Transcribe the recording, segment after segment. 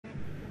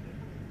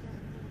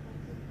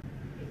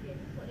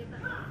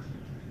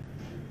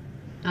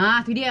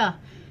Tu dia.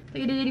 Tak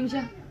dia jadi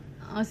macam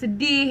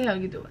sedih lah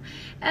gitu.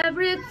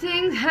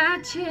 Everything has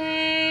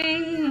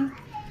changed.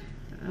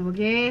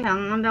 Okey,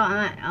 sangat tak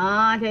amat.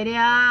 Tu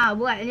dia.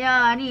 Buat je.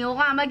 Ni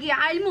orang bagi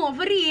ilmu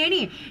free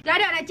ni. Tak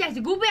ada nak charge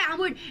gubang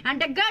pun.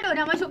 Anda gaduh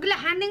dah masuk kelas.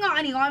 Hang tengok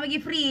ni orang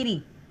bagi free ni.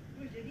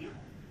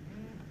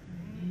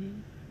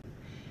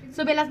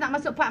 So Bellaz nak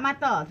masuk part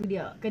mata. Tu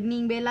dia.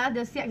 Kening Bellaz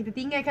dah siap, kita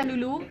tinggalkan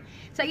dulu.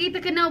 Sekejap kita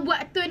kena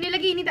buat tone ni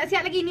lagi. Ni tak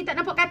siap lagi. Ni tak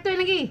nampak kartun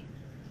lagi.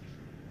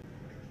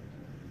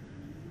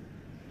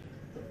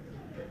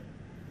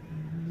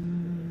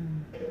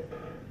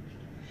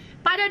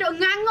 Pada duk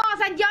ngangor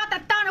saja,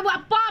 tak tahu nak buat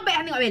apa, baik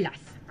tengok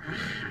Bellaz.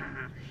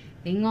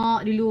 Tengok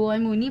dulu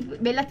ilmu ni.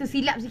 Bellaz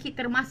tersilap sikit,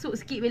 termasuk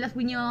sikit Bellaz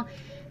punya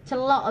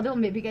celak tu.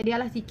 Ambil pergi kat dia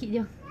lah sikit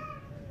je.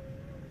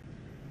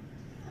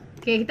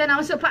 Okay, kita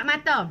nak masuk part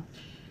mata.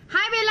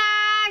 Hai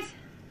Bellaz.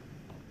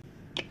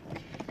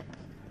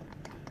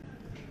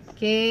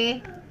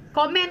 Okay,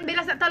 komen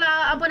Bellaz tak tahu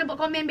lah apa nampak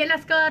komen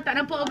Bellaz ke. Tak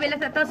nampak Bellaz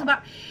tak tahu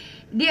sebab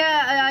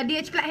dia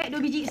coklat head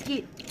 2 biji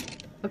sikit.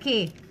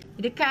 Okay,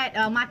 dekat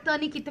mata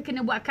ni kita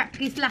kena buat cut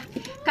crease lah.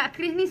 Cut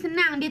crease ni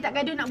senang, dia tak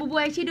gaduh nak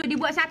berbual eyeshadow. Dia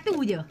buat satu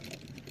je.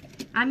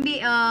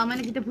 Ambil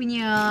mana kita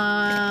punya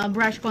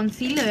brush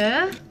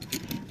concealer.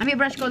 Ambil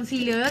brush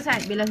concealer.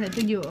 Saat Bellaz nak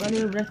tunjuk.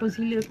 Ada brush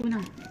concealer aku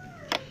mana.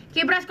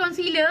 Okay, brush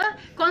concealer.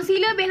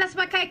 Concealer Bellaz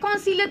pakai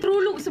concealer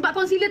True Look. Sebab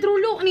concealer True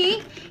Look ni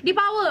dia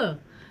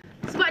power.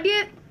 Sebab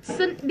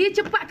dia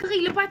cepat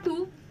kering. Lepas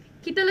tu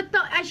kita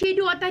letak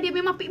eyeshadow atas dia,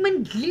 memang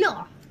pigment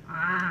gila.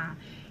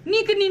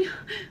 Ni kena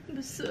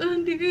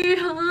bersedih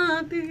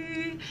hati.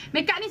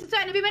 Makeup ni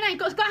sesuai nak pergi mana?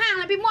 Ikut suka hang,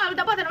 nak pergi mall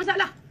tak apa, tak ada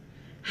masalah.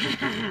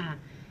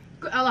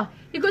 Ikut Allah.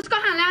 Ikut suka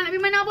hang lah, nak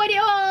pergi mana apa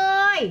dia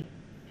oi.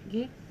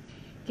 Okay.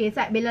 Okay,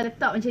 Sat Bella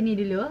letak macam ni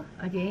dulu.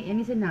 Okay, yang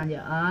ni senang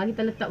je.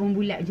 Kita letak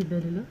membulat macam tu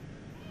dulu.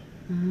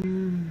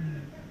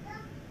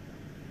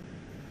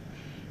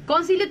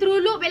 Concealer True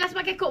Look Bellaz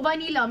pakai kod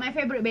vanilla, my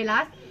favorite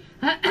Bellaz.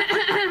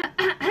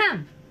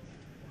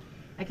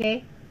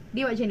 Okay,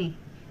 dia buat macam ni.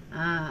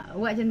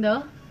 Buat macam tu.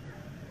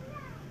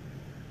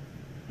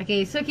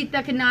 Okay, so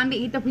kita kena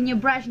ambil kita punya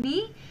brush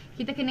ni.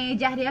 Kita kena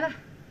adjust dia lah.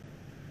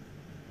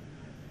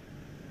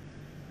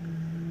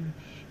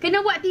 Kena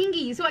buat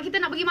tinggi. Sebab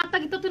kita nak bagi mata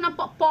kita tu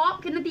nampak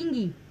pop, kena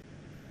tinggi.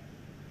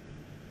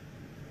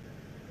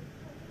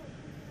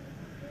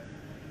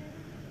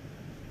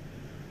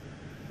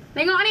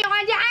 Tengok ni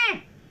orang ajak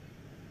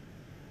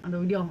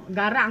Aduh dia,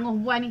 garang oh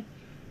buat ni.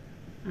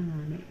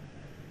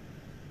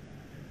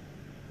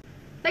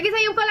 Lagi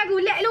saya buka lagu,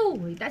 let lu.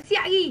 Tak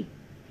siap lagi.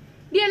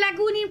 Dia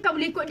lagu ni bukan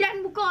boleh ikut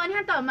dan buka ni.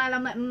 Hantar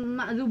malam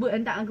Mak Zubur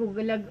hantar aku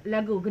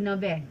lagu kena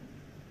ban.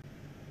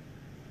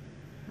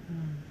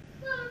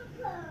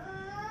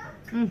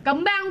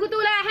 Kembang aku tu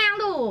lah hang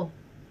tu.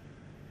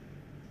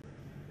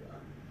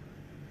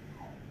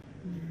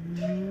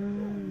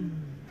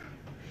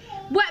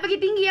 Buat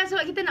bagi tinggi lah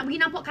sebab kita nak bagi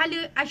nampak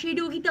colour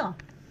eyeshadow kita.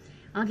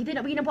 Kita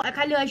nak bagi nampak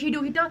colour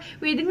eyeshadow kita.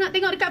 Weh,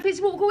 tengok dekat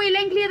Facebook ku weh,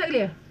 line clear tak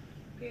clear?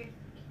 Okay.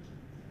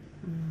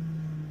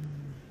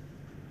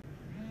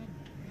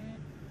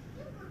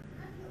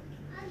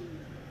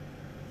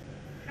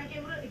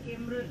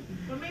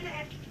 Komen tak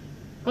add?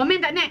 Komen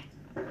tak nak?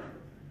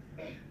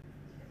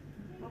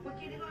 Nampak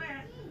K tengok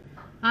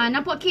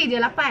nampak K je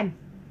 8.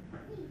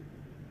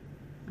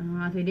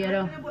 Tu dia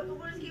tu. Kena buat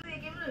turun sikit weh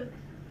kamera.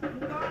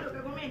 Muka orang duduk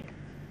kat komen.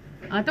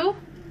 Tu.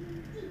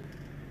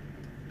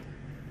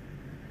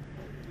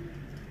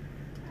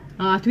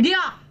 Tu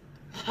dia.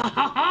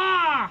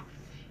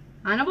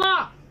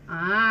 Nampak?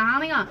 Hang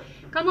tengok.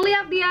 Kamu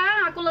lihat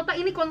dia, aku letak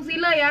ini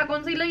concealer ya.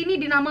 Concealer ini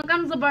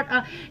dinamakan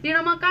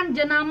dinamakan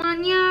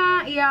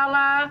jenamanya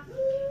ialah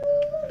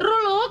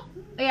True Look.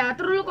 Ya,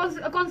 True Look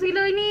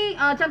concealer ini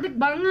cantik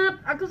banget.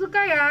 Aku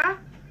suka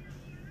ya.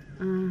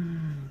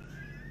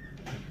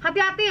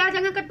 Hati-hati ya,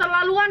 jangan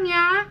keterlaluan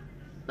ya.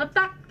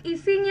 Letak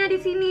isinya di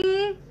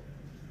sini.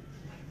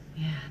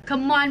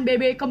 Come on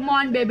baby, come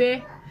on baby.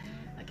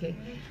 Okay.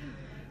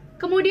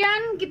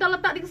 Kemudian kita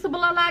letak di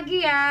sebelah lagi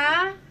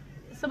ya.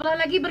 Sebelah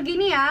lagi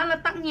begini ya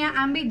letaknya,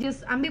 ambil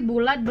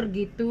bulat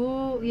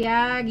begitu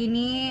ya,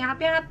 gini.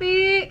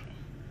 Hati-hati.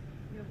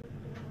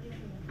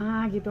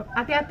 Gitu.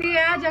 Hati-hati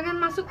ya, jangan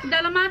masuk ke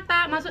dalam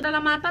mata. Masuk dalam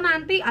mata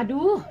nanti,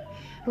 aduh,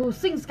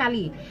 pusing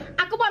sekali.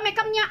 Aku buat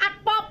makeupnya art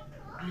pop.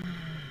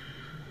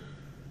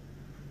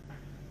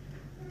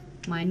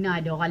 Mana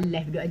ada orang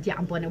live duk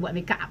ajak apa nak buat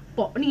makeup art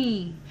pop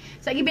ni.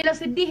 Sekejap Bella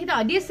sedih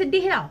tau. Dia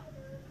sedih tau.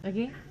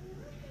 Okay.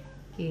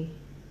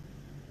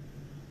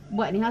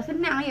 Buat ni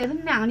senang je,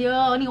 senang je.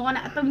 Ni orang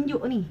nak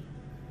tunjuk ni.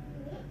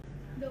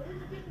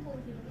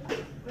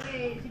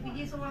 Boleh,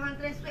 CPJ seorang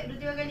transcribe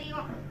 2-3 kali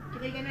tengok.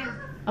 Kita kanan.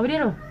 Apa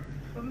dia tu?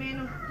 Komen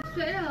tu.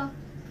 Swipe dah.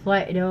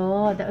 Swipe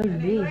dah, tak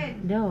boleh.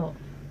 Dah.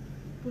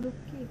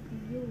 10k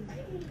view.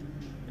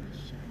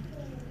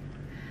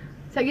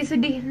 Saya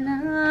sedih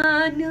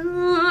lah.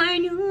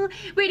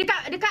 Weh,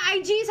 dekat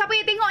IG siapa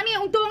yang tengok ni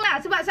untunglah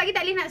sebab saya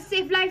tak boleh nak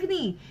save live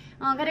ni.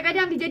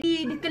 Kadang-kadang dia jadi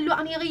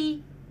keluar ni hari.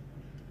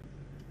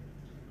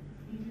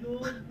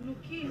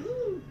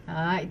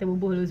 Kita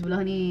bubuh dulu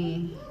sebelah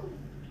ni.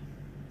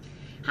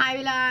 Hai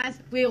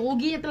Bellaz. Weh,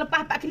 ruginya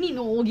terlepas 4 kenin.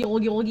 Oh,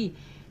 rugi.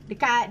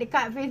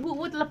 Dekat Facebook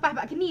pun terlepas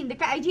 4 kenin.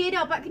 Dekat IG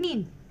ada 4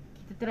 kenin.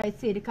 Kita try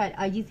save dekat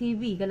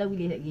IGTV kalau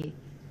boleh lagi.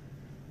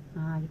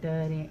 Kita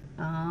ni.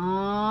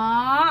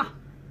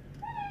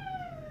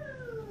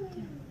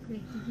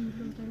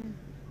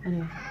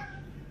 Aduh.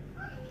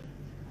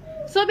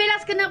 So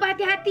Bellaz kena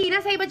berhati-hati.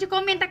 Nah, saya baca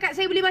komen takat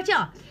saya boleh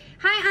baca.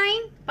 Hai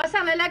Ain,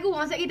 pasanglah lagu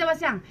orang Sat kita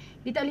pasang.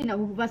 Dia tak boleh nak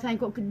buku pasang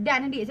ikut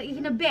kedan nanti. Sat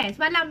kena ban.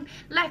 Semalam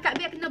live kat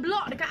Biar kena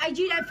block dekat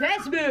IG dan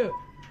Facebook.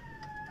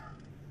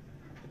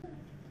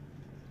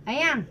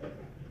 Ayang.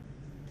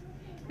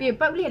 Beb,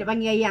 Pak boleh tak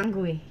panggil ayang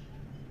aku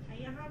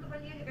Ayang tu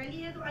panggil kali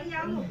tu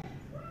ayang tu.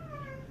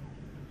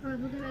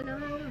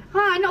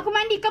 Nak aku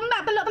mandi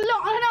kembang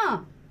telok-telok lah nak.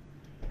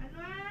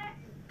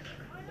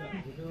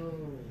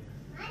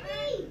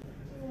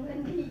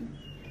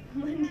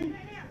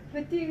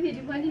 Betul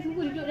dia mandi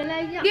semua duduk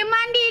dalam air. Dia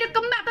mandi dia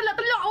kembang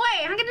telok-telok weh.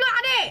 Hang keluar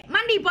adik.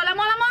 Mandi pun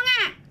lama-lama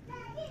ngak.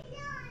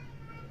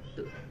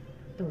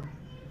 Tu.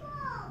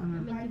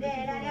 Ada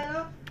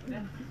tu.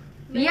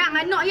 Yang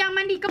anak yang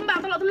mandi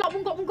kembang telok-telok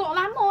bungkuk-bungkuk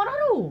lama dah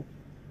tu.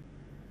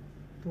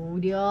 Tu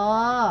dia.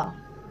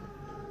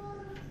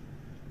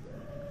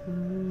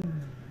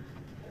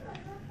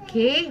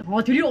 Okey,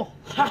 tu dia.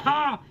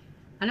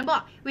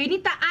 Nampak? Weh,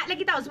 ni tak art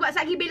lagi tau sebab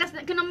Sagi Bellaz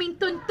nak kena main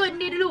tone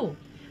dia dulu.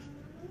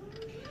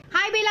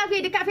 Hai Bellaz,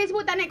 dekat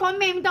Facebook tak naik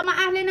komen, minta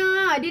maaf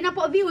Lena. Dia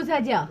nampak view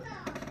saja.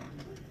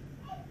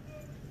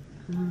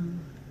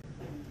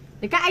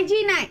 Dekat IG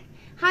naik.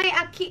 Hai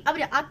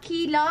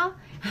Akila.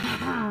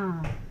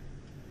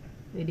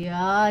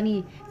 Dia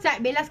ni. Sat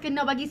Bellaz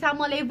kena bagi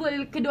sama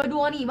level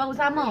kedua-dua ni baru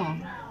sama.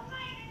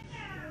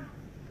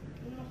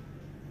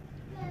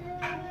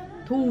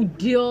 Tu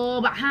dia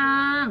Bak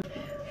Hang.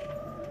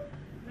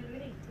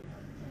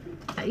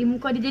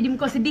 Muka dia jadi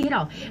muka sedih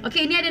tau.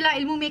 Okay, ni adalah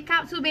ilmu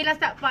makeup. So Bellaz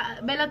tak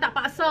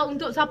paksa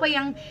untuk siapa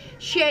yang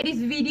share this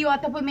video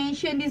ataupun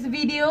mention this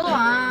video.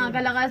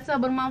 Kalau rasa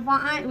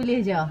bermanfaat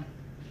boleh je.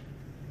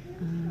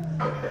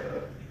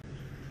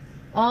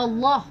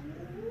 Allah.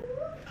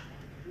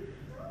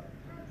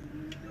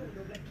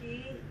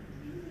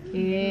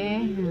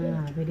 Okay.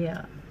 Apa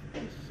dia?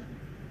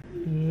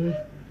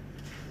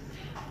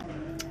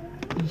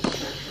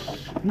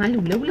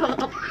 Malu lah pula.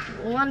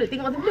 Orang duk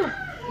tengok tu dulu.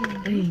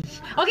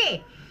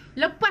 Okay.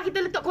 Lepas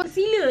kita letak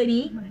concealer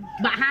ni,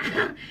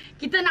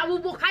 kita nak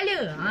bubuh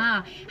colour.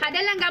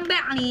 Dalam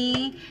gambar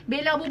ni,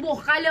 Bella bubuh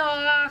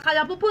colour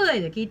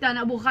purple. Kita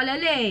nak bubuh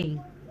colour lain.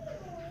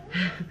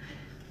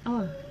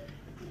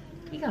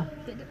 Ni kau?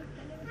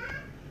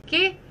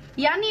 Okay.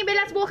 Yang ni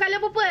Bellaz bubuh colour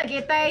purple.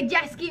 Kita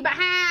adjust sikit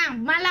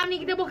Hang. Malam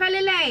ni kita bubuh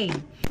colour lain.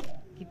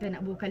 Kita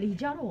nak bubuh colour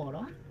hijau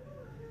lah.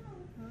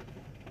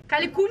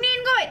 Colour kuning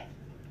kot.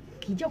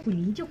 Hijau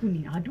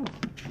kuning. Aduh.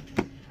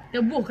 Kita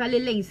bubuh colour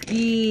lain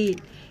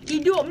sikit.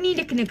 Hidup ni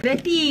dia kena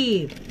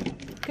kreatif.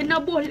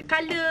 Kena bubuh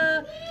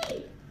colour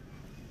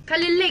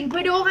lain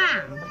kepada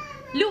orang.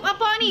 Look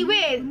apa ni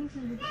weh?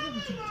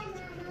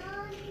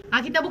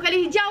 Kita bubuh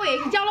colour hijau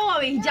weh. Hijau lawa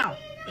weh, hijau.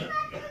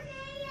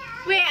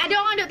 Weh, ada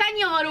orang duk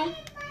tanya tu.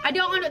 Ada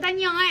orang duk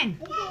tanya kan.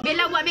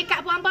 Bella buat make up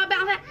pun hampa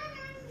abang tak?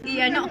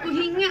 Dia anak aku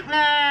ingat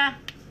lah.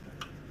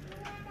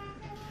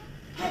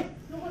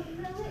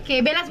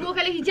 Okay, Bella bubuh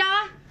colour hijau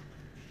lah.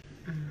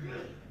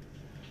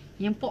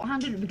 Yang pok hang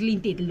tu duduk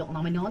bergelintir telok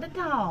nak mana tak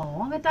tahu.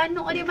 Orang kata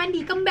anak dia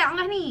mandi kembang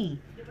lah ni.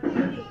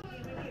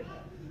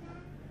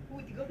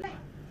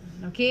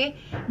 Okey.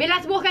 Bella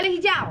bubuh colour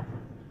hijau.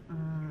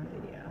 Tu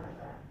dia.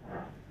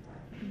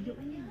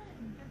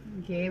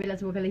 Okey, Bella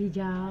bubuh colour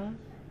hijau.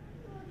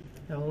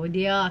 Tu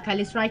dia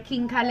colour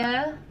striking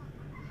colour.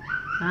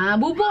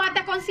 Bubuh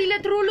atas concealer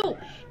terulu.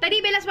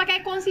 Tadi Bella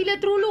pakai concealer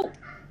terulu.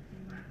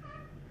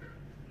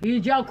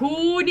 Hijau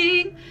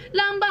kuning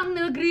lambang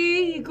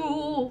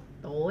negeriku.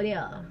 Tu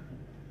dia.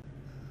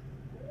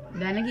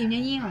 Dan lagi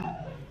menyanyi tau.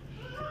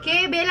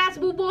 Okay, Bella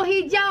bubuh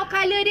hijau.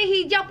 Colour dia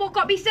hijau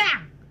pokok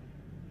pisang.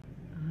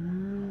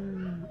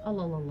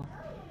 Allah.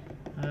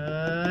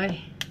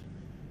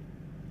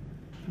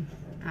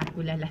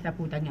 Aku lah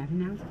sapu tangan.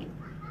 Senang sikit.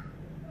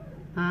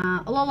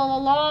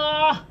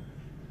 Allah.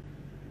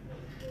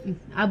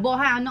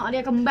 Abah anak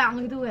dia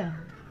kembang gitu ya.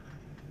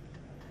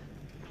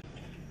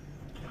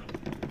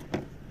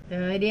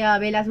 Tu dia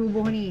Bella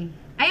bubuh ni.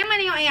 Ayang mana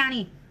tengok ayang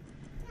ni?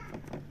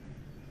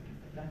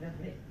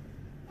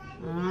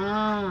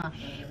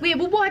 Weh,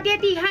 bubuh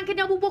hati-hati. Hang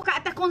kena bubuh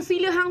kat atas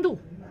concealer hang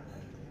tu.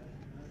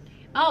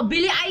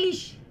 Billie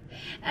Eilish.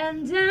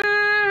 And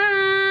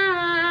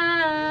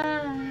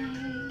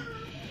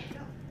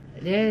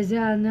there's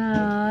a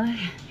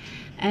night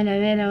and I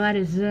met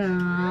a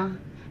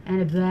song and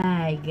a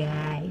bad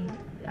guy.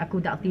 Aku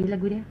tak pilih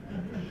lagu dia.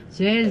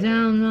 There's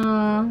a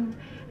night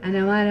and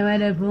I met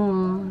a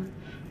boy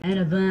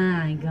and a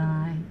bad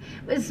guy.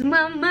 With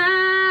my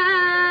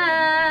mind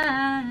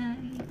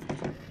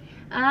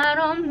I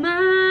don't mind.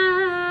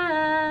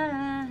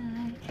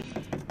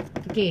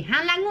 Okay,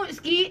 hang langut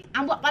sikit.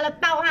 Hang buat kepala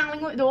tau hang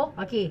langut tu.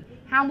 Okay,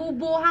 hang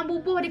bubuh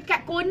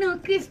dekat corner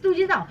crease tu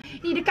je tau.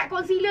 Ni dekat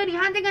concealer ni,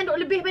 hang jangan duk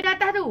lebih pada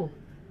atas tu.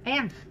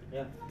 Ayang.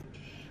 Ya.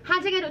 Hang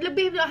jangan duk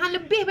lebih, hang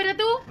lebih pada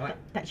tu.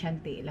 Tak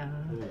cantik lah.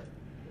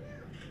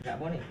 Tak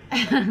apa ni?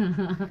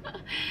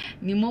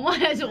 Ni mama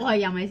nak suruh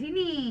ayam mai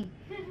sini.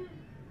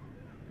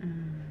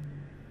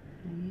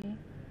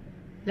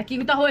 Laki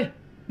ku tahu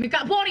make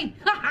up apa ni?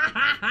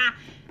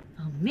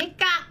 Make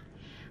up.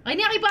 Hari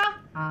ni hari apa?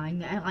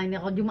 Ingat hari ni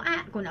hari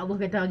Jumaat. Kau nak buat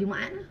kata hari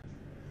Jumaat lah.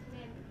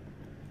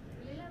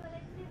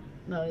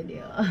 Oh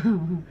dia.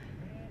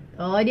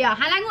 Oh dia.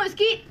 Hang langut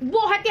sikit.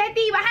 Buh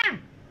hati-hati bahang.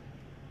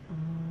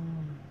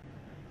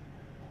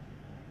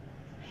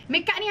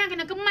 Make up ni hang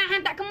kena kemas.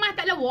 Hang tak kemas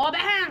tak lawa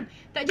bahang.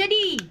 Tak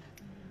jadi.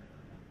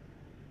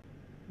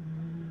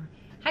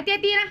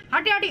 Hati-hati lah.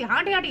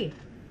 Hati-hati.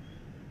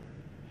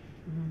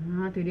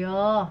 Tu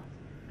dia.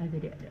 Tu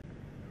dia.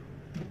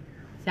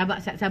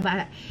 Sabar.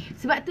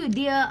 Sebab tu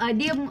dia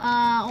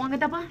orang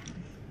kata apa?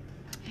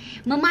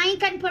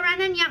 Memainkan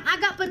peranan yang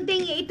agak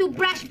penting, iaitu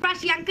brush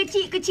yang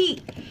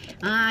kecil-kecil.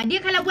 Dia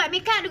kalau buat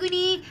make up dulu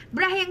ni,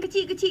 brush yang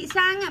kecil-kecil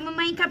sangat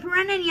memainkan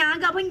peranan yang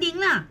agak penting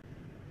lah.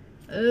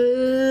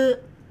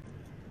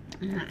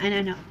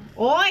 Anak-anak.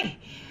 Oi!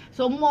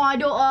 Semua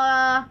duk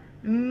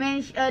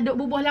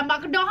bubuh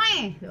lambat kedah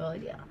So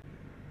dia.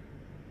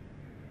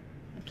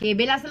 Okay,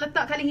 Bellaz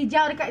letak kali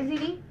hijau dekat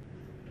sini.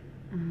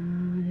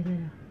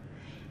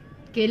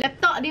 Okay,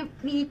 letak dia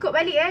ni ikut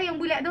balik yang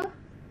bulat tu.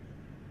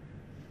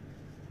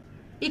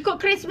 Ikut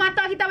kris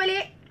mata kita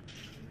balik.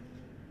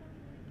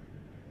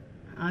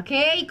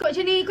 Okay, ikut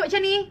macam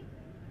ni.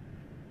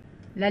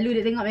 Lalu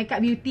dia tengok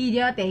makeup beauty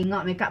dia,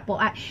 tengok makeup pop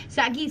art.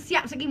 Sagi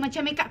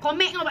macam makeup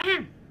komik kau buat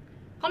hang.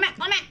 Komik.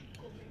 Komik.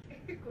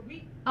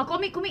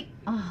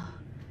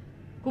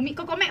 Komik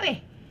kau komik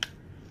weh.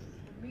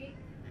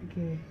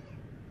 Okay.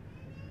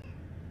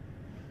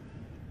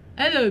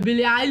 Hello,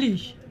 Billie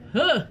Eilish.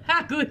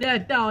 Aku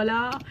dah tahu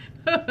lah.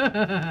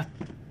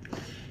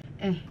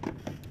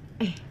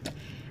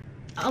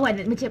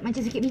 Awak nak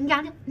macam sikit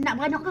pinggang tu. Nak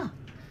beranak ke?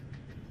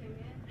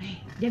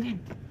 Jangan.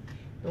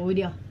 Tu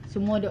dia.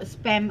 Semua duk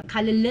spam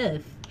colour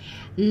love.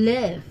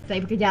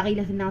 Saya pakai jari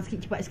lah, senang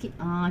sikit, cepat sikit.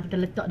 Kita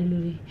letak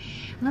dulu ni.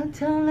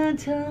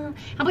 Letak.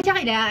 Hampa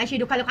cari dah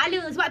eyeshadow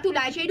colour-colour. Sebab tu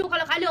lah eyeshadow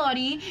colour-colour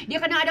ni dia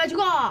kena ada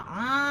juga.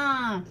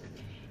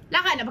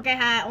 Larat nak pakai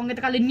orang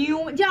kata colour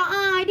nude je.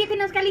 Dia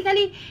kena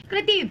sekali-kali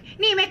kreatif.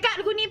 Ni makeup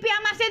aku ni pergi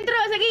Amas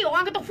Central lagi.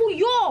 Orang kata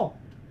fuyo.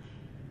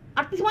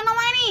 Artis mana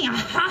main ni?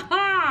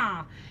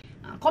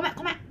 Komen.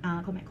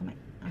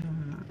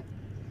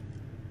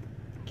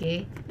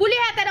 Okay. Boleh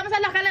tak ada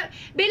masalah kalau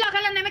Bella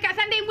kalau nak makeup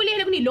sanding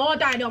boleh lagu ni.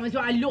 Tak ada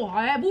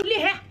masalah.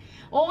 Boleh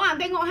Orang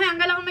tengok hang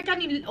kalau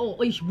makeup ni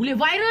boleh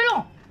viral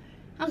loh.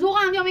 Hang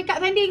seorang je makeup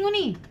sanding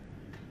ni.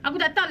 Aku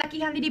tak tahu laki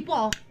hang jadi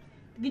apa.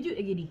 Terkejut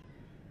lagi ni.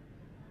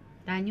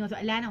 Tanya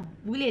soalan tau.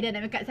 Boleh dah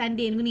nak makeup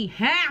sanding ni?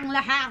 Hang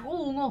lah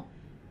haru ngoh.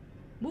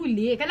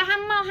 Boleh. Kalau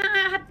hang mau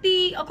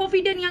hati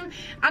confident yang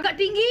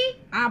agak tinggi,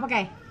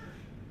 pakai.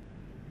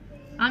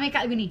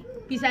 Makeup lagu ni.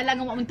 Pisalah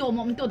dengan mak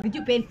mentua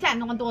terkejut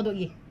pensan orang tua tu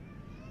lagi.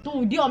 Tu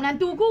dia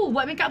menantu ku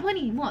buat makeup apa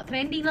ni? Mak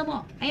trending lah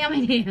mak. Ayam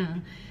ni.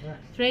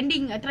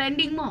 Trending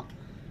mak.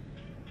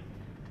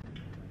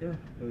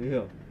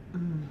 Ya.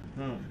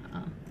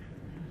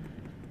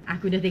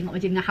 Aku dah tengok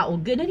macam dengan hard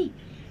organ dah ni.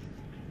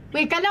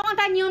 Weh, kalau orang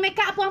tanya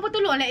makeup apa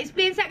tolonglah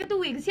explain sat ke tu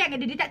weh. Kesian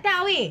dia tak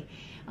tahu weh.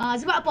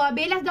 Sebab apa?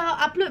 Bellaz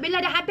dah upload, Bella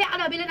dah habis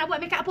dah Bella nak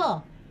buat makeup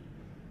apa.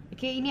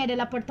 Okay, ini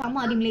adalah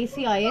pertama di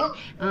Malaysia ya.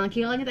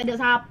 Kiranya tak ada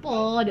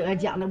siapa duk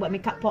ajak nak buat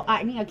makeup pop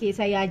art ni. Okay,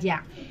 saya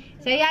ajak.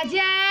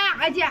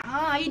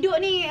 Hidup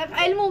ni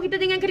ilmu kita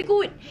dengan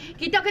kedekut.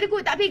 Kita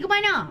kedekut tak pergi ke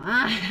mana.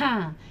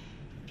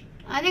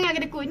 Jangan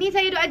kedekut. Ni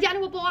saya duk ajak ni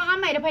berapa orang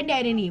ramai dah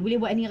pandai dah ni. Boleh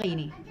buat ni hari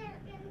ni.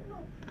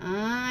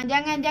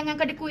 Jangan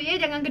kedekut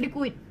ya, jangan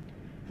kedekut.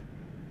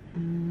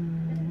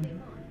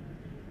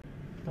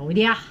 Tu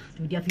dia.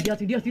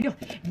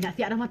 Nak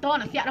siap dah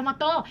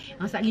mata.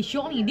 Sat lagi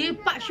syok ni. Dia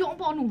pak syok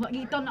apa nu.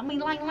 Kita nak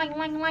main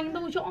line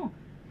tu syok.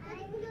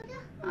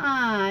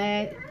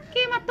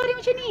 Okay, mata dia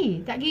macam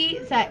ni. Tak lagi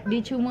sat dia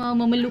cuma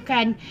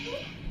memerlukan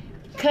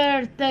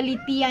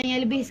ketelitian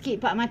yang lebih sikit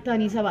pak mata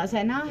ni sahabat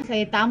sana.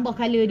 Saya tambah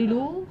colour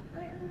dulu.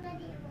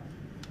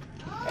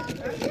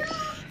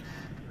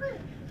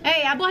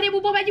 Abah dia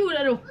bubuh baju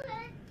dah tu.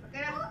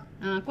 Pakai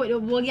dah. Kot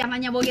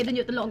dia bogi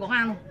tunjuk telur kat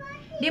orang tu.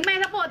 Dia main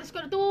siapa? Dia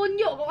suka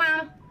tunjuk kat orang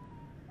tu.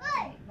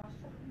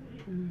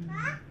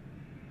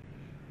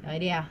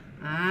 Dia.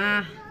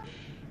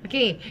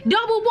 Okay.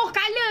 Dah bubuh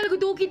colour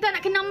tu. Kita nak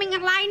kena main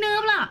dengan liner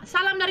pula.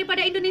 Salam daripada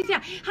Indonesia.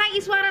 Hai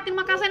Iswara,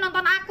 terima kasih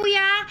nonton aku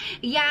ya.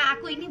 Ya,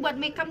 aku ini buat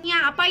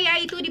makeupnya. Apa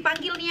ya itu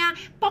dipanggilnya?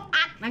 Pop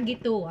art.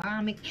 Gitu.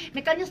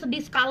 Makeupnya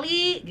sedih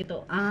sekali.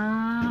 Gitu.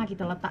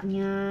 Kita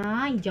letaknya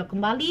hijau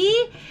kembali.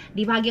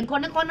 Di bahagian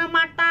corner-corner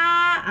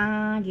mata.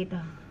 Gitu.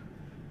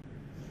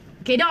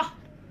 Okay dah.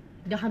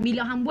 Dah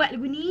bila hang buat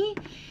lagu ni.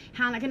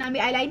 Hang nak kena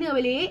ambil eyeliner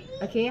balik.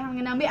 Okay, hang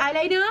kena ambil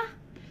eyeliner.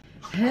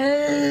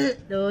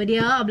 Tu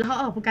dia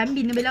belah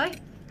kambing ni Bella.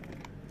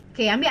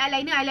 Okay, ambil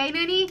eyeliner.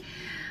 Eyeliner ni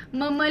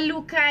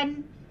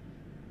memerlukan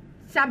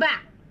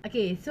sabar.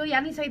 Okay, so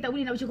yang ni saya tak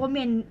boleh nak baca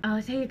komen.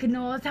 Saya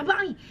kena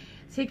sabar ni.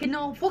 Saya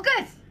kena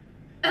fokus.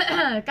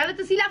 Kalau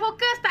tersilap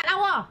fokus tak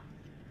lawa.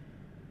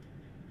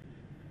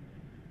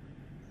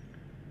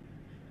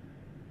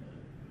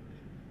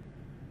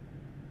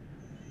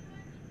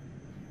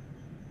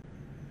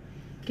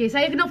 Okay,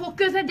 saya kena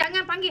fokus lah.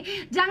 Jangan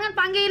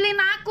panggilin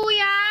aku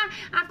ya.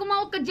 Aku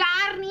mau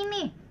kejar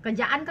ni.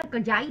 Kerjaan kan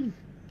kerjain.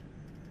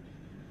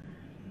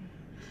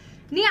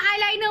 Ni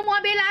eyeliner MUA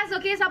Bellaz.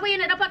 Okay, siapa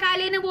yang nak dapatkan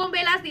eyeliner MUA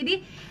Bellaz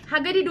ni?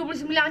 Harga dia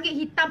RM29,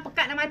 hitam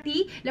pekat nak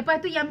mati.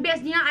 Lepas tu yang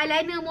bestnya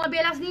eyeliner MUA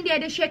Bellaz ni dia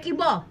ada shaking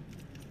ball.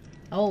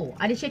 Oh,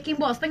 ada shaking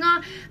ball.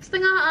 Setengah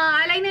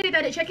eyeliner dia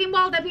tak ada shaking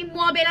ball, tapi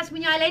MUA Bellaz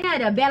punya eyeliner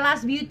ada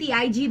Bellaz Beauty,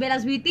 IG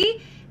Bellaz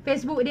Beauty,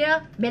 Facebook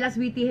dia Bellaz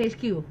Beauty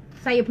HQ.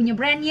 Saya punya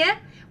brand ya.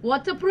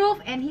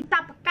 Waterproof and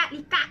hitam pekat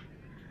likat.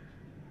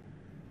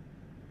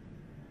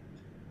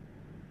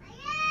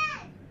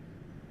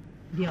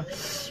 Dia.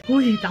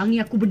 Hui, tangi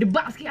aku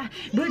berdebar sikit lah.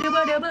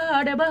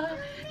 Berdebar.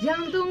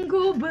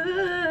 Jantungku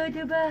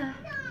berdebar.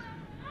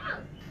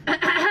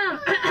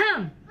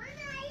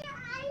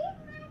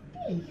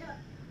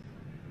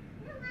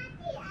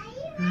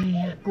 Ay,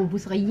 aku pun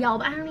seriau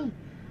bang ni.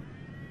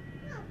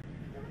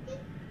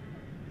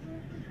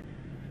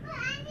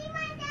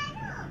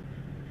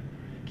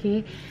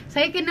 Okay.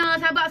 Saya kena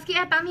sabar sikit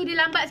lah. Tangi dia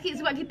lambat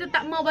sikit sebab kita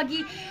tak mau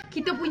bagi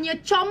kita punya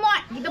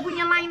comot, kita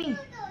punya line ni.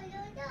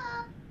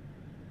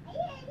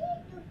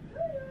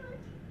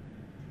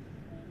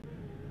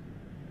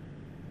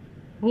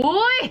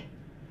 Oi!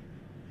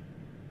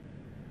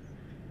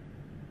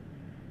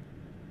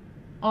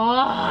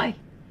 Oi!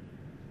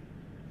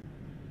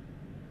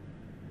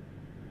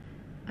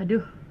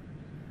 Aduh.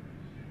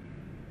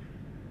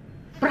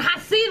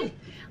 Berhasil!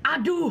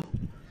 Aduh.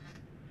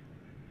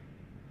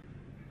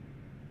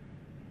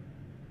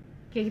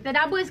 Okay, kita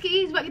double sikit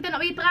ni sebab kita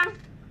nak bagi terang.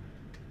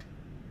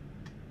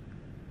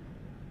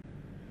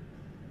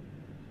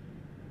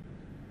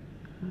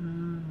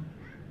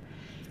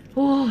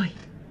 Oi.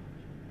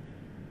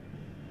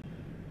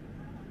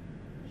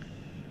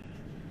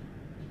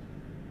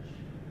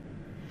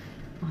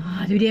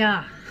 Tu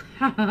dia.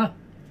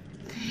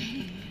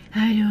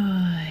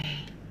 Aduh.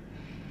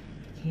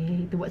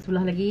 Okay, kita buat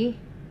sebelah lagi.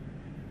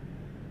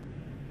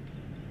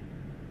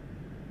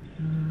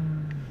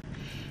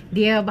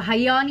 Dia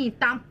bahaya ni.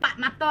 Tampak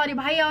mata dia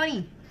bahaya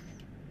ni.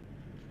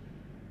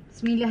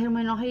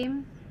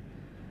 Bismillahirrahmanirrahim.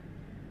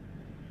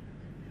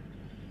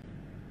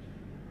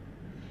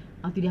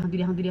 Hantu dia.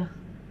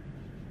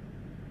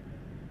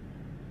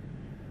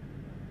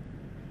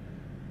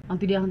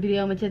 Hantu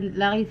dia macam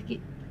lari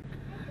sikit.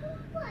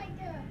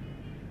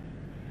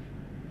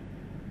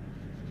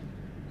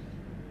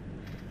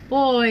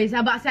 Oi,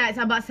 sabar Sat.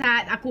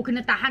 Aku kena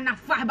tahan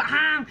nafas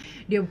bang.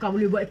 Dia bukan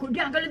boleh buat ikut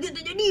dia kalau dia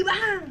tak jadi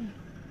bang.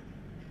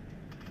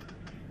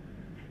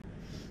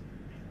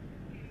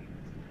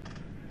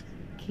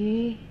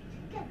 Okey.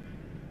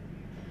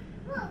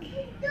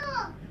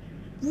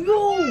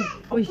 Yo,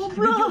 oi,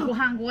 aku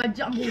hang aku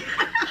ajak aku.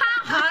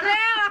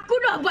 Hare, aku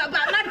dah buat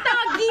mata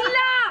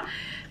gila.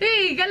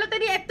 Kalau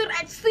tadi aktor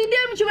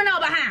accident macam mana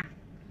bang?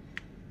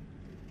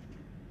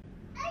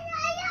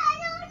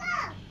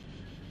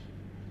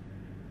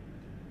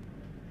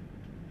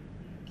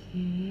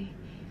 Okay.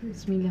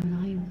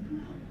 Bismillahirrahmanirrahim.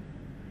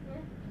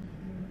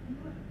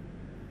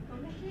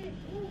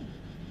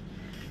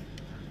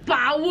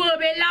 Power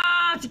Bella.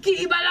 Sikit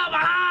ibalah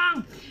bang.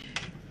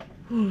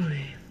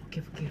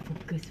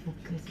 Fokus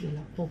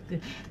Bella. Fokus.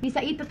 Ni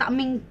saya tak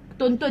main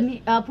tonton ni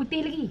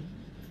putih lagi.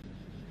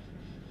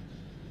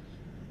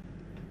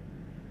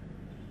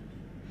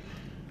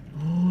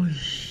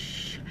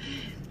 Uish.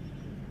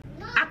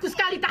 Aku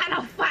sekali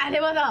tahan nafas dia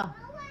masa.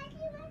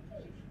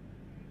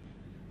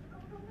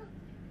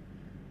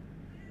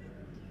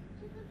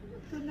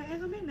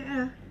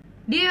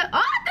 Dia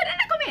tak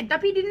nak komen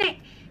tapi dia naik.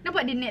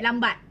 Nampak dia naik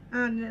lambat.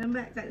 Naik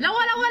lambat.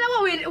 Lawa.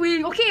 Weh.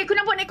 Okey, aku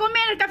nampak naik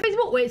komen kat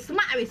Facebook. Weh,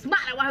 smart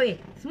lah weh.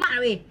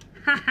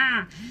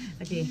 Haha.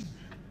 Okey,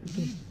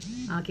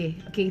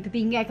 kita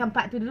tinggalkan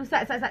part tu dulu.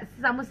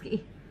 Sama sikit.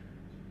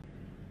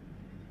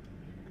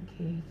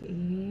 Okey.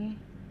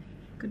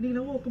 Kening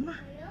lawa ke mah?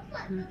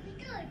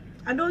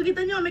 Ada orang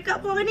tanya make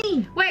up apa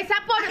ni? Weh,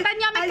 siapa nak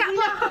tanya make up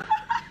apa?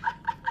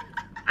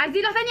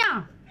 Azilah tanya.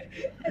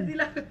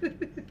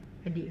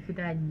 Adik aku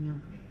tanya.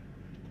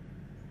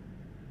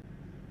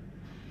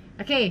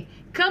 Okey,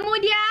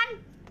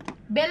 kemudian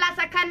Bellaz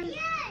akan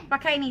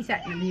pakai ni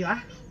Sat. Nanti ah.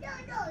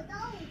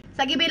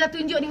 Sagi Bella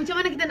tunjuk ni macam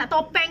mana kita nak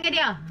topeng ke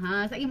dia.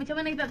 Sagi macam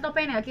mana kita nak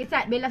topeng dia. Okey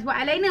Sat, Bellaz buat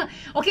eyeliner.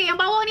 Okey, yang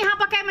bawah ni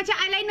hang pakai macam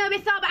eyeliner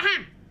biasa bak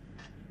hang.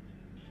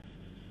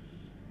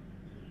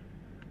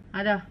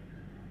 Ada.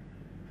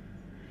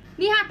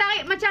 Ni hang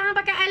tarik macam hang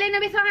pakai eyeliner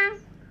biasa hang.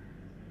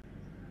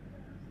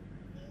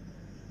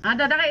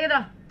 Ada tarik ke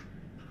tu?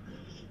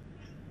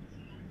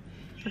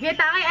 Okey,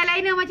 tarik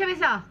eyeliner macam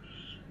biasa.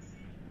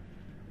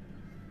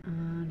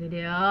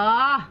 Dia.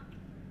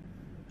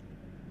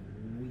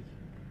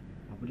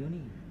 Apa dia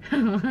ni?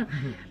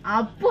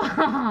 Apa?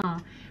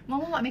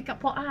 Mama buat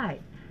makeup pop art.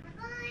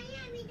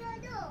 Ayah minta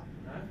tu.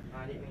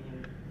 Adik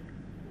main.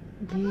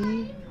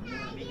 Okey.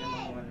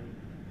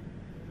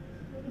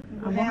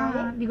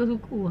 Abang tiga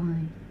suku.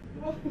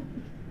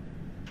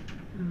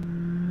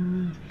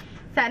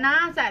 Sat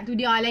nak, sat tu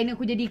dia lain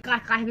aku jadi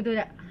keras-keras gitu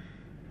tak?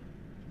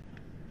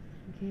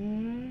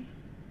 Okey.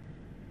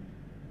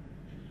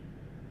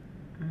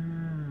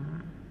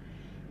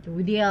 Tu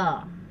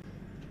dia.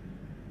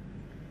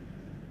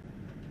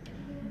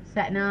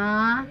 Sat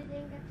nak.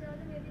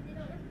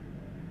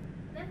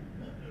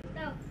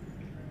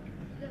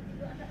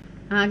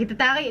 Kita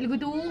tarik lagu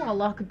tu.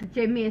 Allah, kita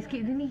cemil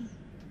sikit tu ni.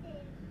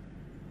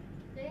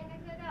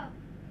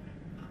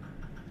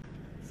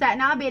 Sat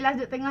nak Bellaz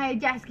duduk tengah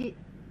adjust sikit.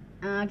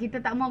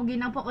 Kita tak mau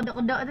pergi nampak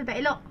redak-redak tu tak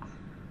elok.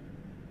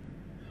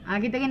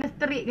 Kita kena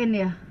straightkan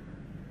dia.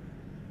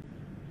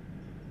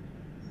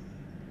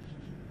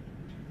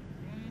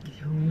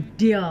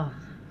 Dia.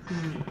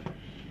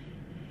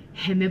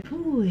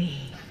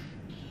 Hemepui.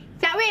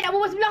 Sat weh nak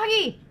buat sebelah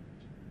lagi.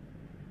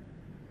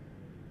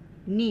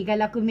 Ni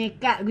kalau aku make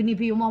up gini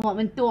pergi rumah mak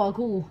mentua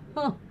aku.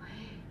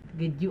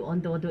 Terkejut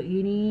orang tua-tua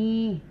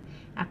ini.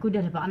 Aku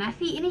dah dapat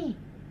nasi ni.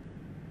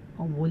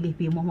 Boleh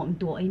pergi rumah mak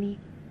mentua ini.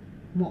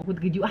 Mak aku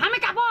terkejut.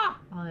 Make up apa?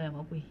 Ya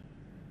apa.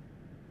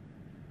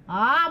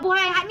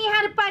 Buhai hak ni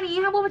hak depan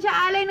ni. Hak buh macam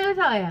eyeliner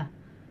biasa ya.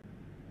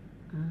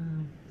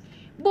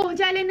 Buh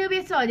macam eyeliner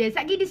biasa je.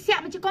 Satgi dia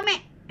siap macam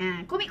komik.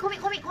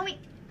 Komik.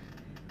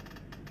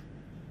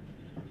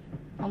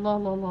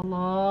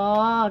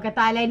 Allah.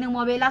 Kata eyeliner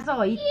MUA Bellaz tu.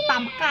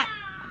 Hitam pekat.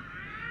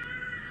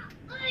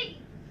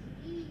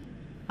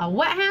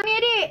 Awak hang ni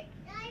adik.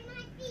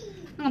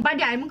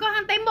 Padahal muka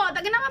hang tembak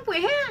tak kena mampu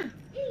ya.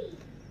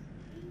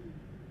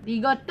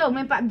 3 tom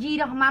main PUBG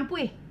dah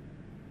mampu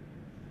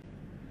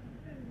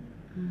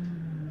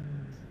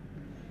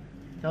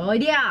So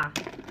dia.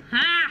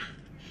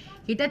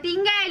 Kita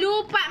tinggal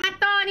lupa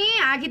mata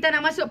ni. Kita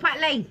nak masuk part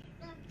lain.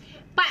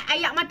 Part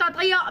ayat mata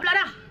teriak pula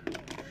dah.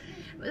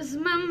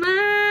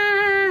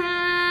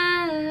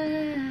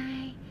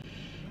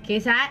 Okay,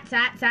 Sat.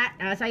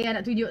 Saya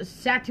nak tunjuk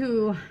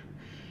satu.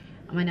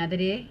 Mana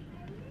tadi?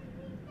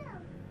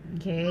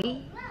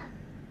 Okay.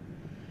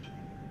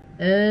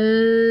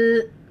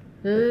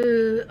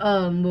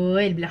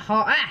 Amboi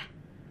belahak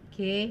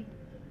Okay.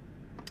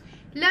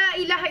 La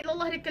ilaha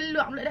illallah dia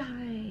keluar pula dah.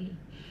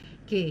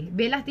 Okay,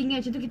 Bellaz tinggal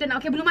macam tu. Kita nak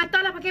pakai bulu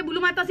mata lah. Pakai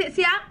bulu mata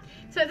siap-siap.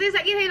 So,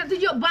 saya nak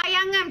tunjuk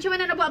bayangan. Macam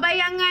mana nak buat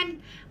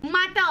bayangan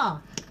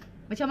mata.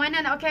 Macam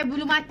mana nak pakai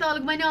bulu mata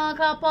lagu mana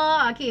ke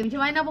apa. Okay, macam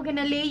mana pun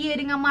kena layer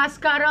dengan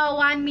mascara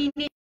 1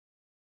 minute.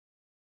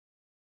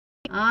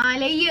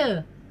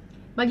 Layer.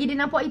 Bagi dia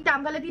nampak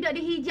hitam. Kalau tidak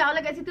dia hijau lah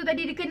kat situ.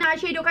 Tadi dia kena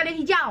shadow colour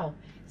hijau.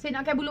 Saya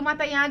nak pakai bulu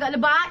mata yang agak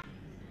lebat.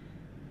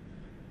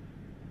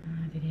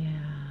 Itu dia.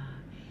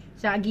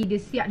 Lagi dia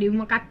siap. Dia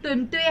memang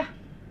kartun tu ya.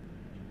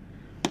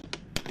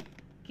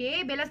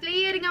 Okay, Bellaz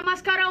layer dengan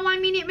mascara 1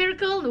 minute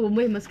miracle.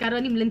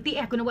 Mascara ni melentik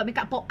Aku nak buat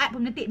makeup pop art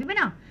pun melentik. Di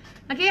mana?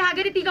 Okay,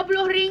 harga dia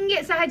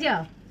RM30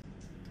 sahaja.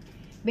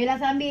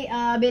 Bellaz ambil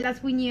Bellaz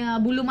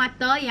punya bulu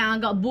mata yang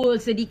agak bold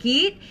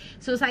sedikit.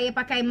 So, saya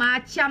pakai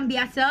macam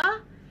biasa.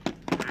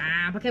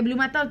 Pakai bulu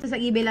mata. Terus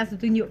lagi Bellaz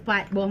tunjuk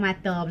part bawah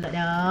mata pula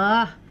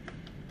dah.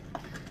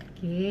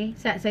 Okay,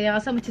 saya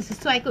rasa macam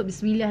sesuai kot.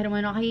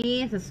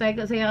 Bismillahirrahmanirrahim. Sesuai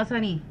kot saya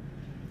rasa ni.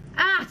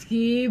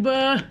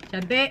 Skiba.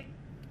 Cantik.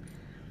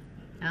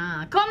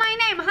 Call my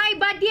name. Hi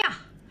Badiah.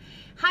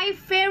 Hi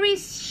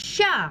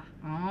Ferisha.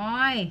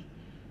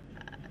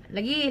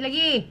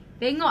 Lagi.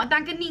 Tengok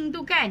tang kening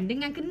tu kan.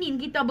 Dengan kening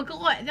kita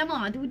berkerut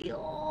sama. Tu dia.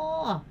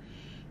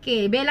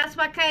 Okay, Bellaz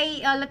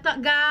pakai letak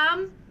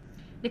gam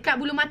dekat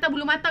bulu mata.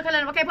 Bulu mata kalau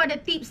nak pakai pun ada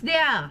tips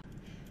dia.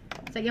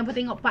 Sekejap apa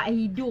tengok part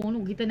hidung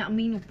tu. Kita nak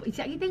minum.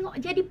 Sekejap kita tengok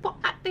jadi pop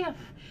art tu ya.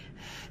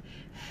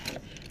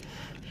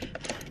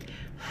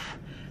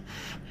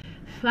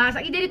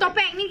 Sekejap jadi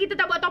topeng ni. Kita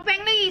tak buat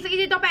topeng lagi. Sekejap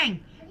jadi topeng.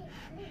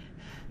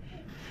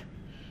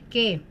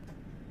 Okay.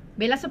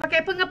 Bellaz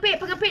pakai pengepit.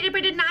 Pengepit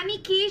daripada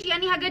Nani Kish. Yang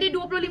ni harga dia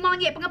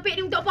RM25. Pengepit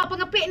ni untuk apa?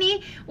 Pengepit ni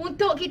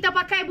untuk kita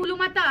pakai bulu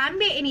mata.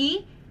 Ambil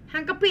ni.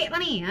 Hang kepit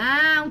pa ni.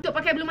 Untuk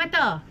pakai bulu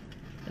mata.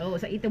 Oh,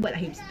 kita buatlah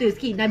hipster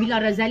sikit.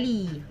 Nabila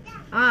Razali.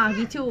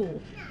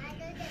 Gitu.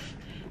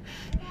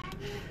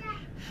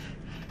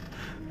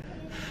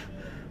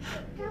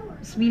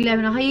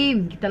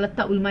 Bismillahirrahmanirrahim. Kita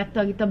letak bulu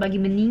mata kita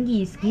bagi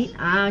meninggi sikit.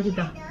 Macam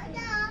tu.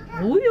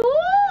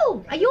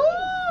 Ayo.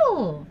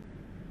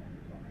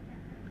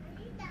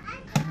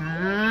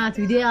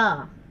 Tu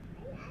dia.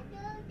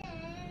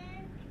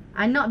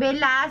 Anak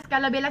Bellaz.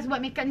 Kalau Bellaz buat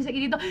makeup ni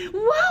sekali dia tu.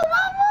 Wow,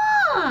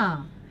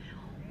 Mama.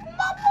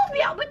 Mama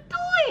biar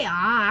betul.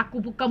 Aku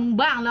bukan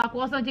kembang lah.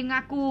 Aku rasa macam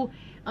aku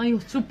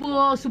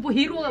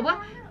superhero ke apa?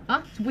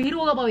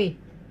 Superhero ke apa weh?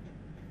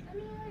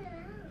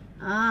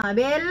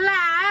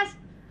 Bellaz.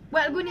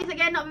 Buat lagu ni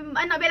sekali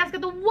anak Bellaz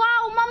kata,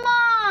 wow Mama.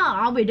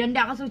 Weh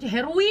dandan rasa macam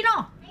heroin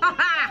lah.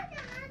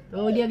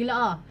 Tu dia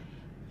gila.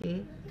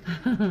 Okay.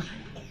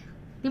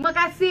 Terima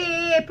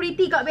kasih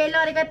Pretty Kak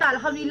Bella dia kata.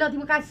 Alhamdulillah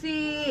terima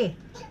kasih.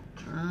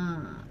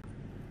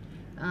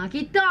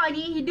 Kita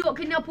ni hidup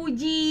kena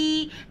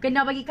puji.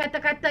 Kena bagi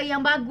kata-kata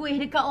yang bagus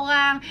dekat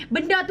orang.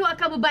 Benda tu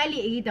akan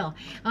berbalik kita.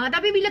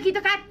 Tapi bila kita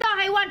kata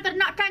haiwan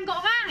ternakan kat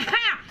orang.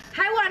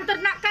 Haiwan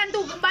ternakan tu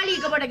kembali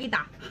kepada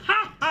kita.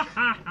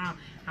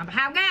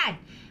 Faham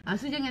kan?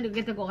 So jangan duk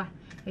kata korang,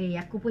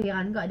 aku pun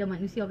heran juga ada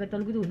manusia kata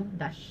lagu tu.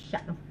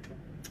 Dahsyat tu.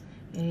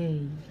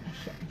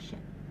 Dahsyat.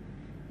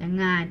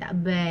 Jangan, tak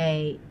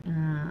baik.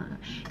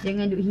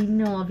 Jangan duk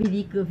hina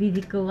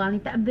fizikal orang ni,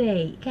 tak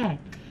baik kan?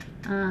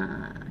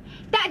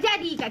 Tak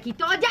jadi kat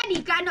kita, jadi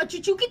kat anak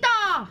cucu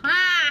kita.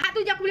 Hak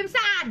tu je aku boleh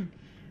pesan.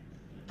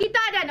 Kita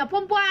ada anak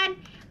perempuan,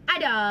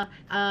 ada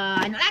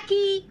anak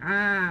lelaki.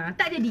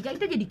 Tak jadi kat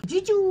kita, jadi ke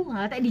cucu.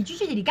 Tak jadi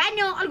cucu, jadi ke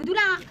anak. Lagu tu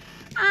lah.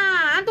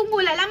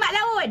 Tunggulah lambat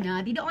laun.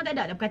 Tidak, orang tak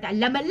ada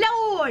perkataan lambat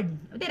laun.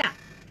 Betul tak?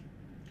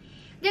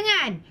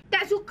 Jangan.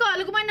 Tak suka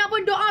lagu mana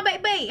pun doa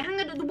baik-baik. Hang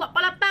duk buat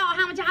pala tahu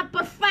hang macam hang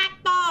perfect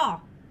tau.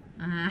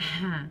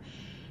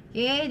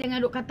 Okay, jangan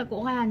duk kata kat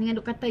orang,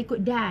 jangan duk kata ikut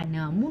dan.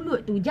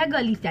 Mulut tu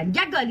jaga lisan.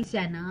 Kan?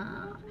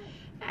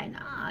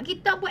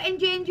 Kita buat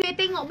enjoy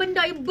tengok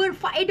benda yang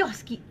berfaedah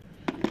sikit.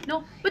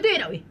 No, betul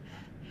tak weh?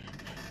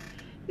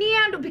 Ni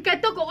yang duk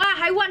fikir tu kat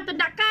orang haiwan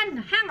ternakan.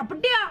 Hang apa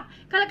dia?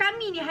 Kalau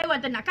kami ni haiwan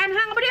ternakan,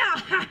 hang apa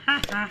dia?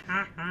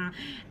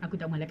 Aku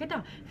tak malah kata.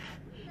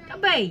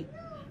 Tak baik.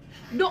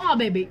 Doa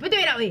baik-baik.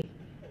 Betul tak weh?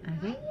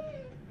 Okay.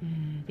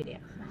 Itu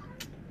dia.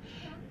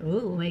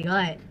 Oh my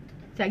god.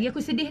 Sekejap lagi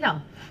aku sedih tau.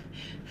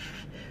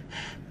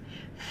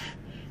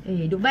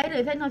 Duk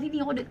viral sana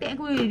sini orang duk tag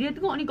aku. Dia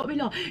tengok ni Kak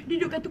Bella. Dia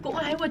duk kata kat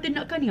orang haiwan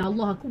ternakan ni.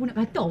 Allah, aku pun nak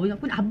kata.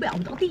 Aku nak abang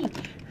pun tak kerti.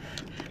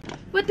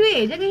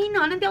 Betul jangan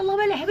hina, nanti Allah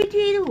balas.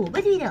 Betul tu.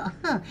 Betul tak?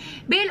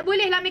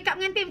 Bolehlah make up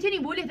pengantin macam ni.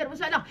 Boleh, tak ada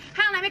masalah.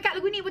 Hang nak make up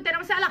lagu ni pun tak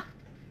ada masalah.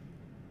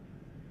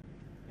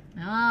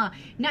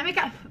 Nak make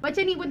up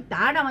macam ni pun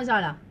tak ada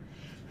masalah.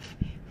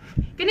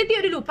 Kena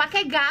tiup dulu.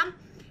 Pakai gam.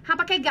 Hang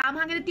pakai gam,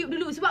 hang kena tiup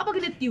dulu. Sebab apa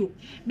kena tiup?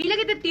 Bila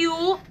kita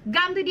tiup,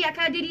 gam tu dia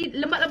akan jadi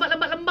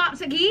lembab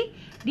segi.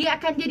 Dia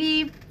akan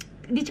jadi,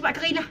 dia cepat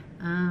kering lah.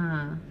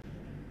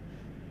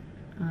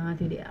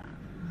 Tu dia.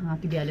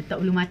 Tu dia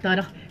letak bulu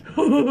mata dah.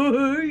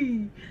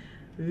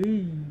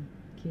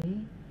 Okay.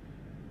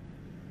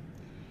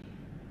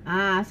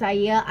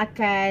 Saya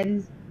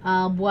akan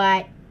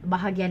buat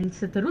bahagian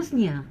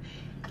seterusnya.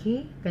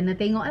 Okay, kena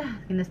tengok lah.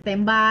 Kena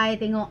standby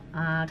tengok.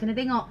 Kena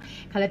tengok.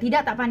 Kalau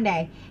tidak tak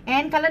pandai.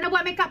 And kalau nak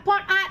buat makeup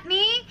pot art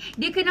ni,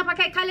 dia kena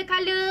pakai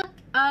colour-colour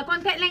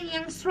contact lens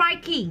yang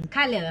striking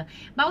colour.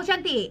 Baru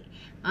cantik.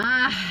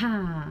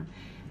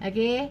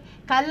 Okay.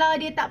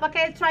 Kalau dia tak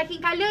pakai striking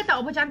colour,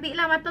 tak apa cantik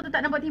lah. Mata tu tak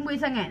nampak timbul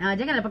sangat.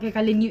 Janganlah pakai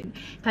colour nude.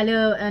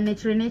 Colour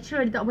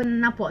natural. Dia tak apa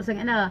nampak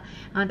sangat lah.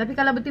 Tapi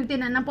kalau betul-betul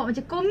nak nampak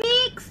macam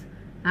comics,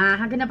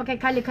 kena pakai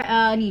colour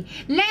ni.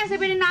 Lens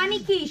daripada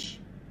Nani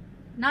Kish.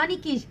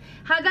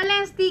 Harga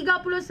lens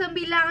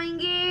RM39.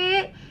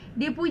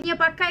 Dia punya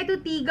pakai tu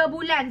 3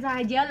 bulan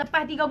sahaja.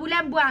 Lepas 3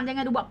 bulan buang.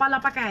 Jangan buat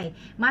pala pakai.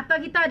 Mata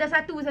kita ada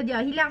satu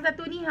saja. Hilang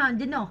satu ni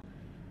jenuh.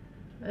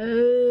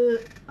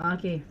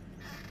 Okay.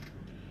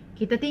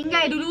 Kita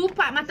tinggal dulu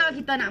part mata.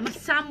 Kita nak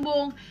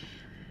sambung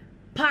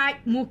part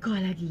muka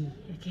lagi.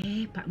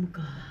 Okay, part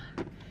muka.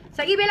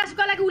 Sekejap Bella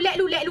suka lagu let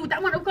lu. Tak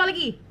mahu nak buka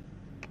lagi.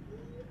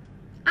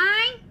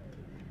 Ain?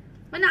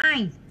 Mana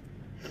Ain?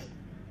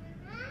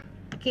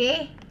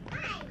 Okay,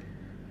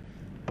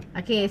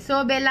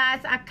 so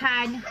Bellaz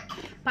akan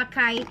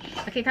pakai.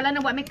 Okay, kalau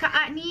nak buat makeup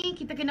art ni,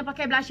 kita kena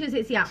pakai blusher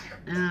siap-siap.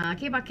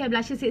 Okay, pakai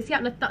blusher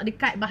siap-siap, letak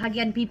dekat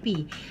bahagian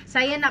pipi.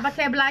 Saya nak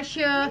pakai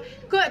blusher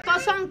kod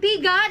 03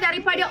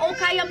 daripada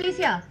Okaya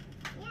Malaysia.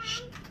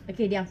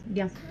 Okay, diam.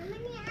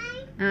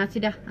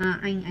 Sudah.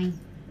 Ain.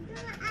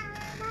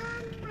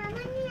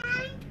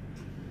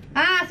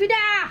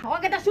 Sudah.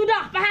 Orang kata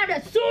sudah. Faham dah?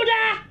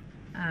 Sudah.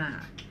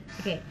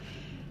 Okay.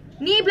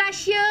 Ni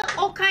blusher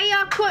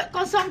Okaya kod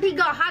 03.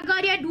 Harga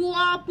dia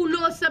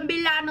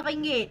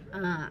RM29.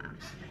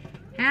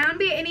 Hang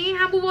ambil ni,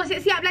 hang bubuh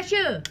siap-siap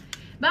blusher.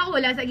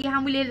 Barulah lagi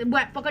hang boleh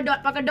buat polka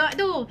dot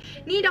tu.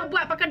 Ni dah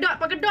buat polka dot,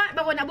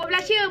 baru nak buat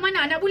blusher.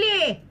 Mana nak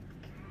boleh?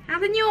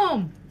 Hang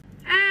senyum.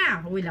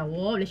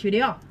 Blusher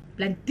dia.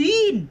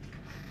 Pelantin.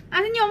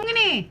 Hang senyum ke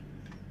ni?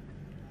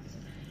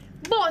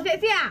 Boh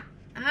siap-siap.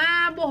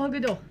 Boh ke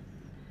tu.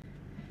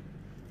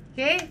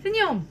 Okay,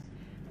 senyum.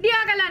 Dia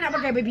kalau nak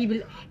pakai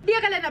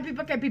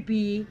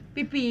pipi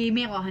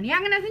merah ni,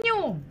 hang kena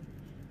senyum.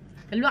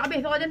 Keluar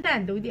habis suara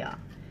jantan tu dia.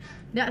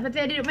 Dak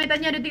pasal dia duk main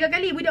tanya 2-3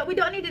 kali.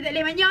 Budak-budak ni dia tak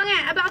boleh manja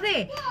kan abang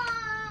Azir?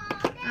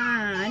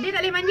 Dia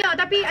tak boleh manja,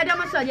 tapi ada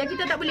masa je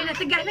kita tak boleh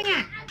nak tegas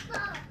sangat.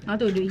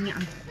 Tu duk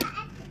ingat.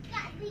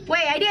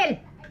 Weh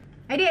Aidil.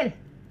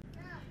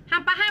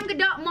 Hang faham ke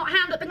tak mak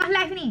hang duk tengah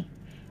live ni?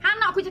 Hang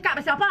nak aku cakap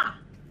pasal apa?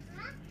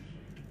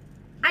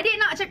 Adik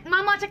nak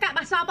mama cakap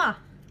pasal apa?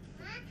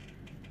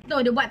 Tu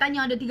dia buat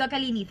tanya ada 3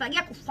 kali ni.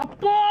 Sekejap aku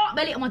sapok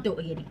balik motor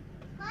lagi ni.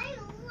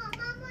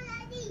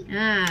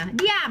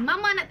 Diam.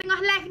 Mama nak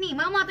tengah live ni.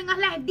 Mama tengah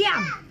live.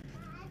 Diam.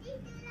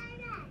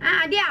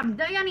 Diam.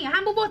 Yang ni.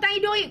 Hang bubuh tang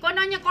hidung ni.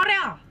 Kononnya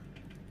Korea.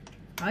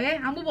 Okay.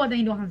 Hang bubuh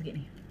tang hidung hang sikit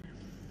ni.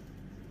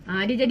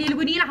 Dia jadi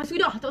lagu ni lah.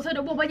 Sudah. Tak usah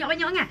bubuh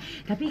banyak-banyak kan.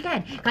 Tapi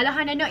kan. Kalau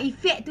hang nak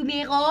efek tu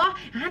merah.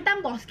 Hang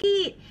tambah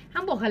sikit.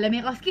 Hang bubuh kalau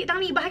merah sikit tang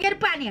ni. Bahagian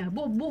depan ni.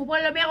 Bubuh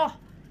bola merah.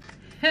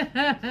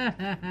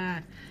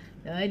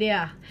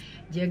 Dia.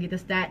 Jom kita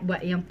start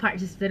buat yang part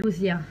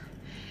seterusnya.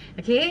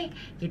 Okay,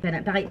 kita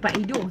nak tarik part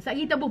hidung. Saat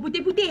kita buat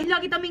putih-putih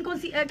lah, kita main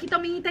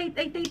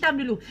hitam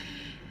dulu.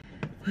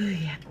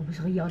 Aku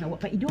berseriau nak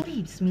buat part hidung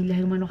ni.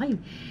 Bismillahirrahmanirrahim.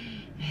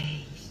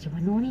 Macam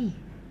mana ni?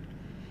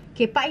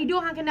 Okay, part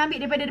hidung hang kena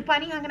ambil daripada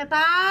depan ni, hang kena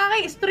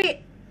tarik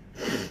straight.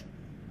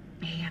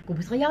 Aku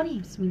berseriau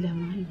ni.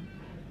 Bismillahirrahmanirrahim.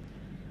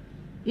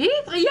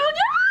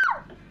 Seriaunya.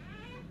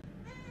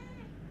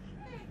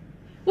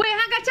 Weh,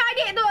 hang kacau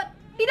adik tu.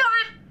 Tidur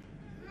ah.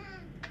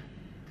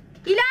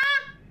 Ila.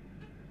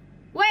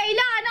 Weh,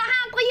 Ila, nak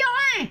hang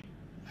teriak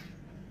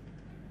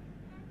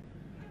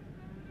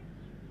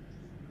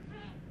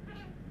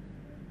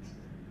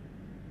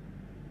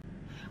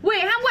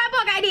Weh, hang buat apa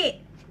kat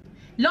adik?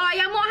 Lah,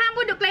 yang mak hang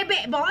pun duk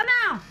kelebek bawa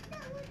tau.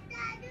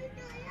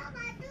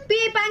 Pi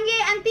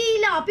panggil Aunty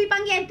Ila. Pi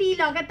panggil Aunty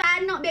Ila.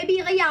 Kata anak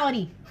baby riau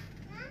ni.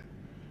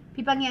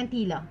 Pi panggil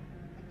Aunty Ila.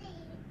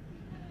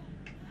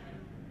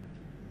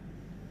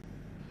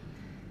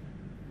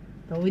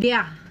 Tu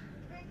dia.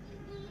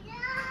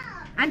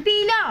 Aunty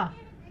Ila.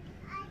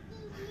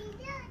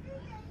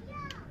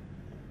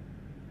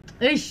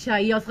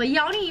 Saya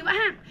seriau ni,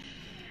 faham?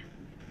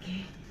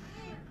 Okay.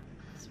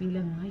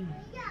 Bismillahirrahmanirrahim.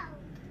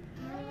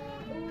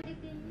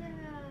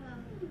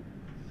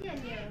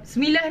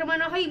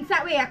 Bismillahirrahmanirrahim.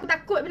 Sat weh, aku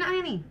takut benar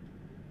ni.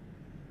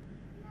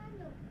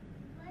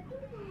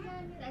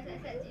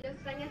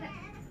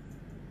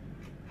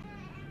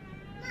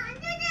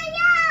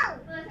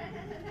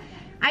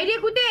 Idea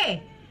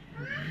kutih.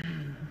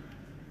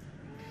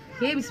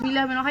 Okay,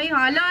 bismillahirrahmanirrahim.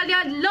 Lah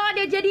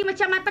dia jadi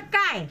macam mata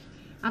kai.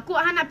 Aku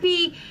nak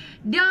pi.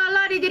 Dia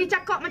jadi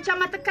cakap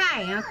macam mata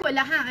kai. Aku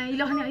lah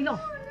ilah.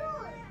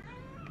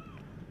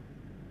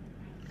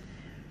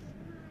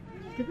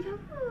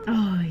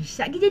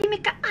 Sekejap lagi jadi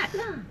make up art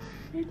lah.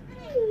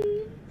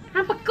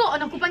 Hang pekak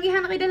nak aku panggil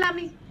hang dari dalam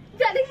ni.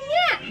 Tak ada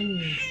niat.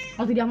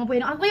 Tu dia apa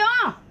yang nak aku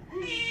ya.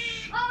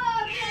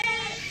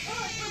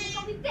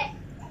 Okey.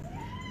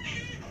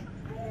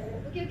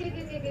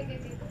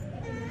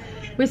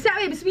 Besar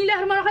weh,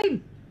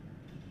 bismillahirrahmanirrahim.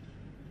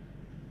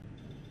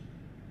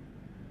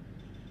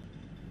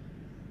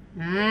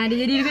 Dia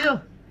jadi begitu.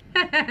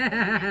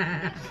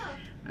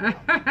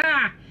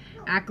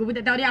 Aku pun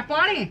tak tahu dia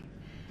apa ni.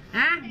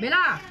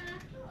 Bella.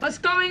 What's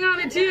going on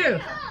with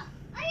you?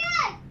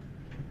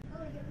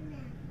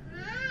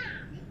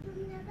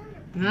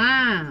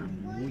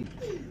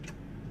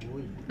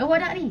 Lawa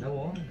tak ni?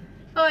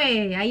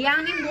 Oi,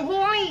 ayang ni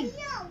bohong ni.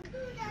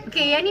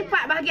 Okey, yang ni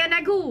part bahagian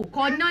dagu.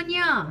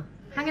 Kononnya.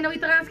 Hang kena bagi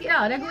terang sikit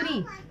lah dagu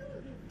ni.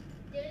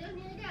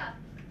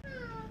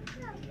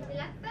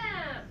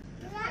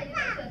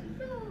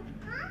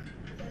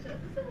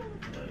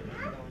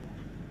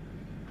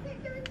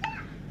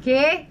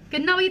 Okey,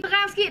 kena bagi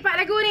terang sikit part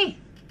dagu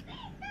ni.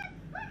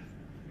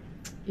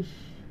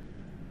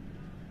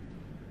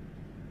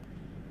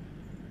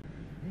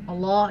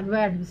 Allah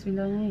Akbar.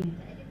 Bismillahirrahmanirrahim.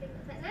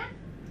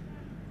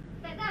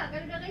 Tak tahu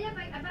kalau dah raya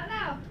baik abang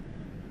tau.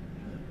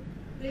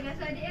 Boleh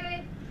ngasuh adik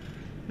weh.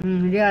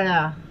 Dia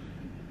lah.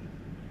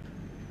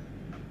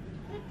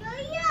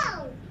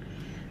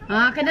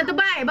 Kena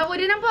terbaik baru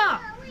dia nampak.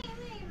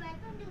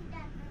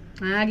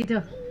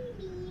 Gitu.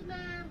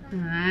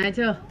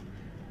 Tu.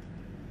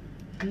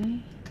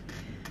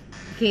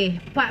 Okey,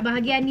 part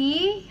bahagian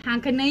ni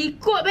hang kena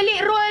ikut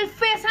balik roll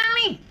face hang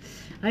ni.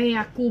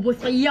 Aku pun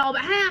seriau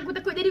bat hang. Aku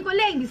takut jadi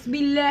koleng.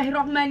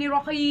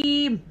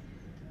 Bismillahirrahmanirrahim.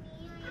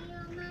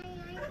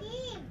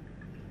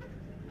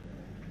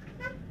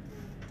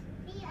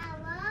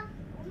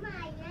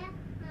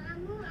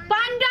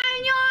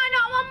 Pandainya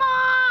anak mama.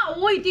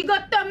 Oi,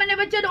 3 tahun mana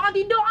baca doa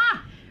tidur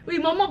ah. Oi,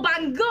 mama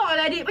bangga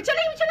lah adik. Macam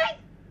lain.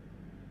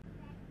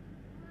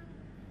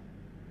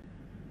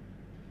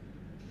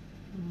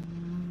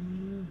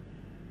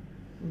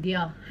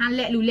 Dia, hang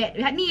let lu let.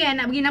 Lihat ni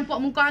nak bagi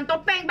nampak muka hang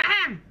topeng bat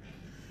hang.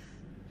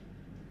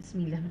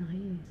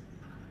 Bismillahirrahmanirrahim.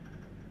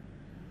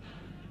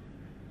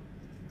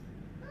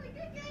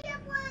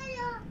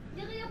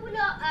 Dia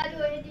pula.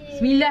 Aduh, adik.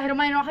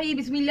 Bismillahirrahmanirrahim.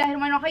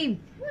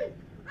 Bismillahirrahmanirrahim.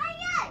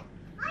 Ayat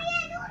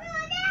dulu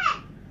dek.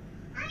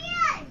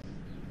 Ayat.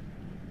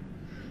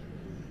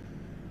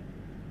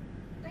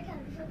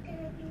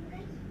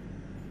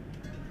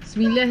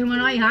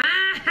 Bismillahirrahmanirrahim.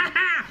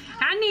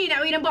 Hang ni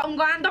nak bagi nampak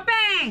muka hang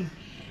topeng.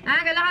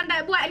 Kalau hang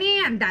tak buat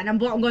ni, hang tak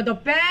nampak muka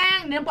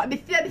topeng. Dia nampak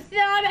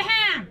besar-besar bat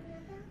hang.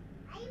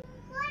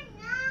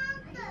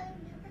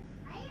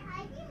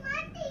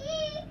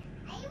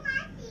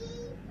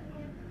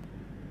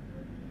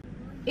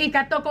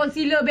 Kata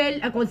concealer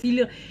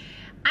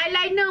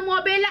eyeliner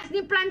MUA Bellaz ni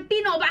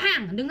Plantino bat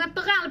hang. Dengan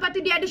terang, lepas tu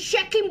dia ada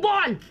shaking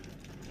ball.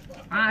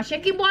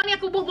 Shaking ball ni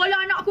aku buh bola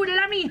anak aku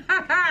dalam ni.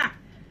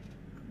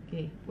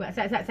 Okey, buat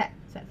sat.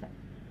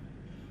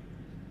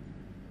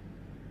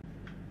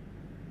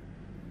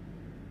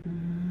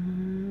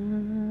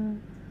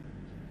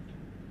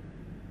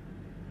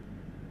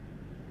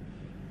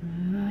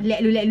 Let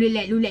lu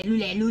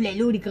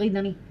di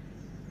kerina ni.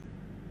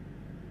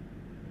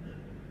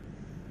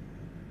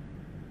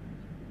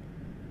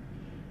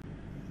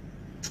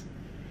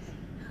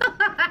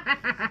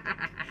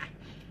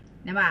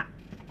 Nampak?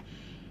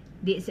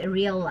 This a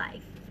real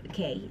life.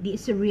 Okay,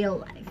 this a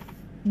real life.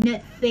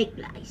 Not fake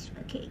life.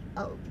 Okay.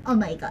 Oh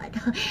my god.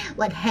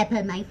 What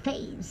happened my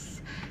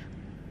face?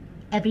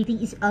 Everything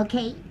is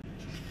okay.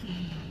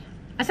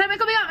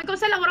 Assalamualaikum ya.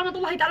 Waalaikumsalam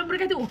warahmatullahi taala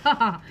wabarakatuh.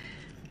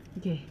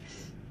 Okay.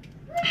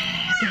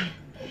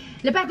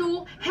 Lepas tu,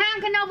 hang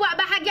kena buat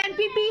bahagian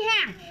pipi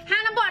hang.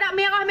 Hang nampak tak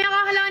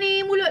merah-merah lah ni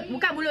mulut.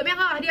 Bukan mulut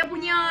merah, dia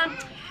punya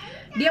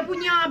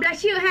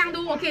blusher hang tu.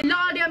 Okey,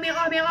 lah dia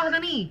merah-merah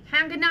tau ni.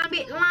 Hang kena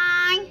ambil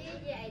line.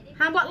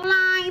 Hang buat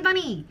line tau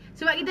ni.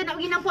 Sebab kita nak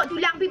pergi nampak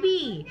tulang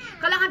pipi.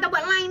 Kalau hang tak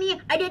buat line ni,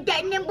 ada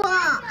tak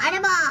nampak? Ada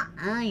tak?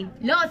 Ai,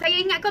 lah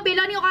saya ingat kau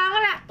Bella ni orang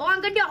Arab.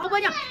 Orang Kedah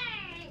rupanya.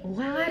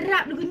 Orang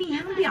Arab dulu ni,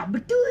 hang biar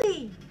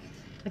betul.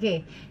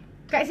 Okey.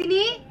 Kat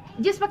sini,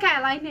 just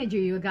pakai eyeliner je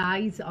you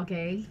guys.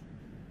 Okay.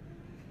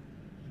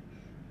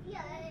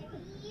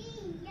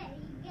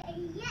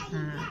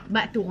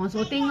 Sebab tu orang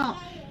suruh tengok.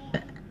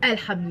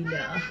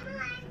 Alhamdulillah.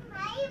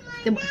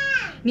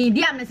 Ni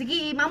diam nak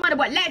sikit. Mama dah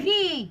buat live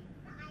ni.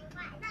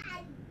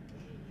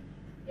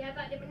 Dia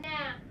abang dia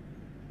penat.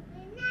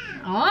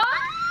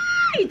 Oh,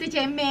 itu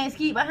cemen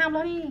sikit faham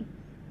lah ni.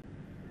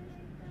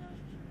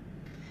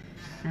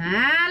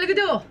 Lagu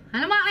tu.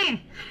 Nampak ni.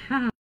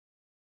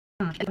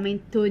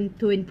 Main tun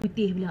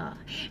putih pula.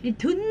 Ni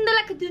tun dah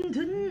lah ke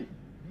tun.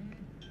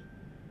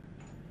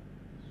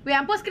 Weh,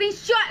 hampa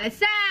screenshot lah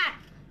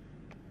Sat.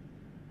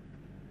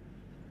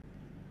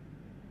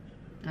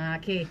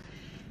 Okay.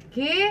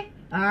 Okay.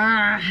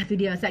 Tu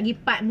dia. Sat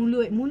gipat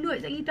mulut.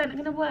 Mulut sat kita nak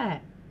kena buat.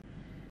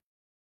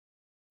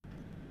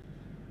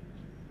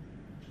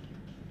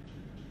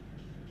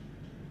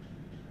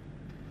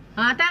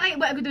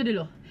 Tarik buat aku tu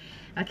dulu.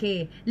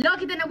 Okay. Lah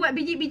kita nak buat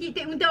biji-biji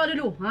tek muntah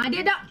dulu.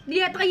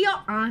 Dia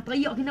teriak.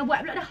 Teriak kena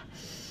buat pula dah.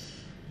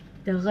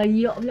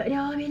 Teriak pula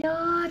dah Bella.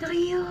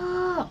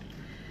 Teriak.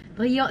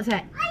 Teriak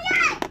Sat.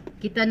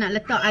 Kita nak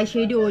letak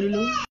eyeshadow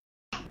dulu.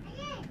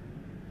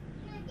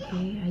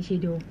 Okay,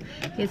 eyeshadow.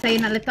 Okay,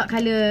 saya nak letak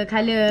color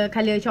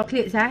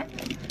coklat Sat.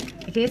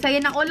 Okay,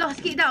 saya nak olah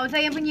sikit tau.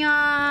 Saya punya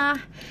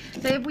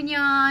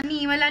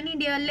ni malam ni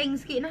dia leng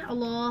sikit lah.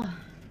 Allah.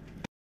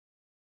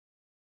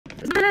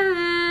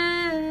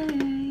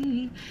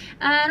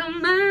 I don't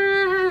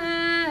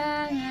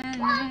mind.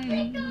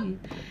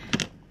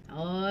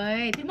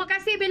 Oi, terima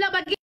kasih Bella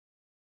bagi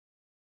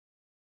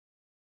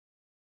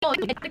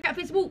dekat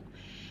Facebook.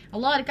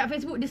 Allah, dekat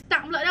Facebook dia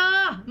start pula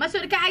dah.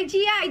 Masuk dekat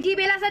IG lah. IG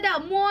Bellaz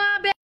ada. MUA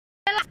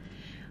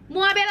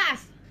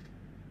Bellaz.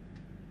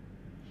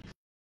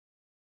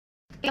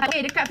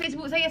 Okay, dekat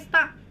Facebook saya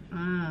start.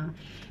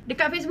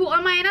 Dekat Facebook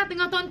ramai dah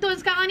tengah tonton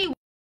sekarang ni.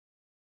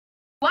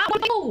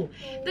 Wow,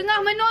 tengah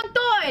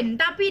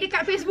menonton. Tapi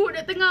dekat Facebook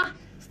dia tengah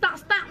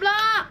start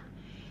pula.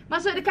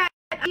 Masuk dekat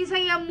IG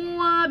saya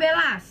MUA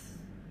Bellaz.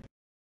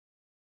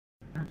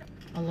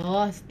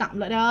 Allah, start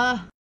pula dah.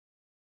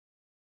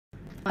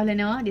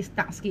 Alana, dia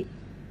start sikit.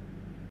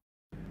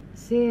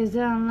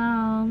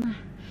 Sezalam.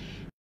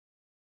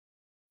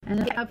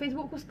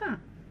 Facebook aku start.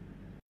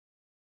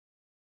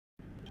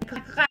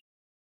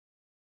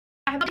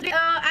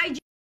 IG.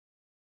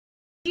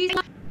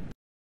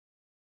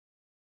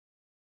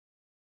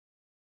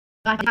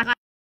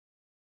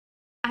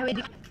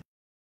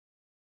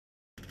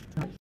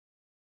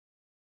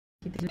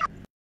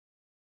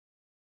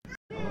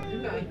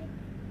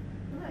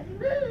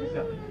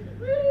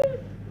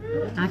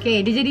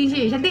 Okay, dia jadi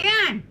shade. Cantik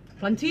kan?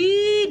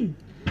 Pelantin.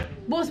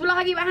 Bos sebelah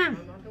lagi Pak Hang.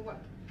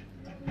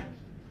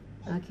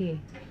 Okay.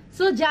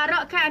 So,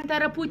 jarakkan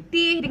antara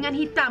putih dengan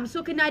hitam.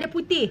 So, kena ada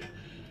putih.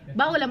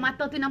 Barulah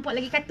mata tu nampak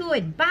lagi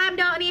kartun. Faham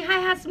tak ni?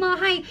 Hai Hasma.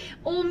 Hai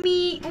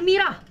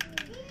Umira.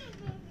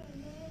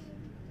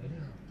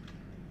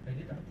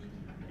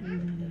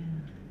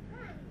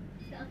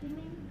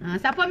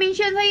 Siapa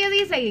mention saya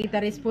ni?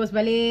 Kita respose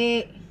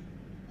balik.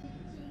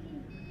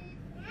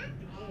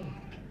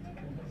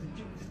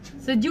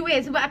 Sejuk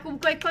sebab aku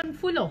buka account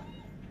full loh.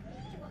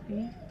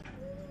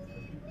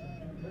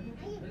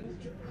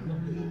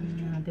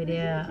 Tu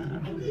dia.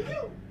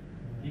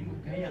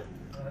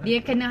 Dia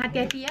kena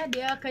hati-hati ya.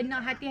 Dia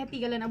kena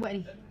hati-hati kalau nak buat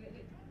ni.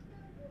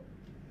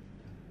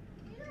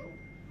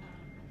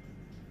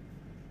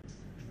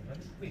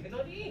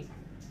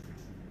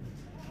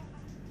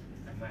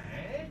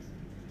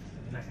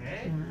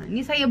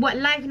 Ni saya buat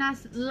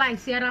live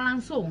siaran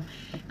langsung.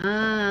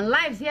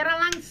 Live siaran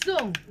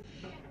langsung.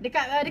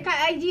 Dekat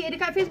IG,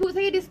 dekat Facebook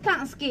saya dia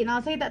stuck sikit.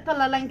 Saya tak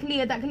tahu lah line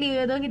clear tak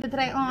clear tu. Kita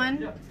try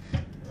on.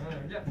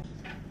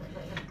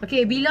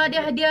 Okay, bila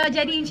dia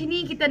jadi macam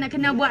ni, kita nak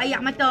kena buat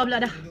ayak mata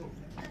pula dah.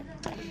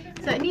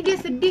 So, ni dia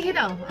sedih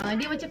tau.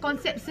 Dia macam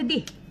konsep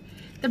sedih.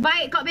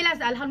 Terbaik Kak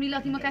Bellaz.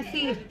 Alhamdulillah, terima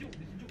kasih.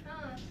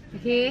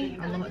 Okay,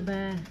 Allah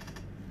Akbar.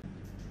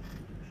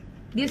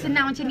 Dia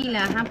senang macam ni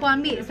lah. Hampa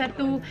ambil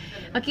satu.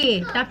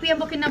 Okay, tapi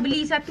hampa kena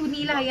beli satu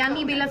ni lah.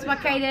 Yang ni Bellaz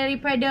pakai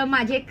daripada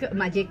Mak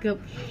Jacob.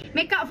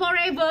 Makeup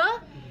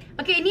Forever.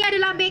 Okay, ni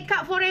adalah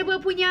Makeup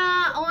Forever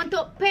punya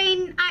untuk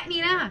paint art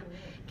ni lah.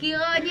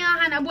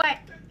 Kiranya nak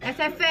buat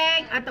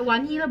SFX atau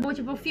wangi lah, bawa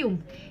macam perfume.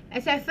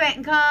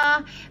 SFX ke,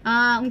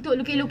 untuk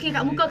lukis-lukis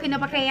kat muka kena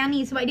pakai yang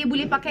ni. Sebab dia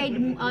boleh pakai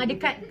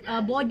dekat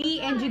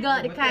body and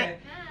juga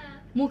dekat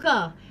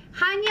muka.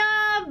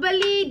 Hanya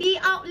beli di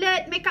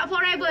outlet Makeup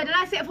Forever.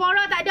 Dalam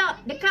Sephora tak ada.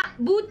 Dekat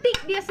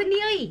butik dia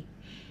sendiri.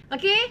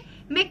 Okay,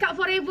 Makeup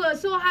Forever.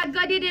 So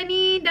harga dia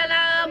ni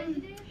dalam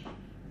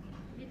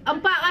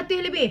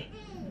 400 lebih.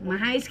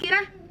 Mahal sikit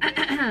lah.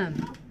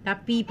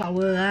 Tapi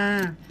power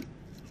lah.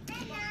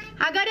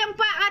 Harga dia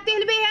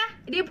 400 lebih lah.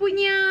 Dia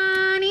punya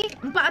ni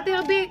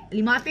 400 lebih.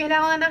 500 lah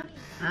orang tu.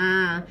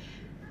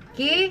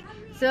 Okay.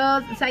 So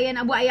saya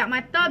nak buat ayak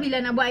mata. Bila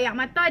nak buat ayak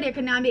mata dia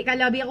kena ambil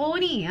colour biru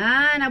ni.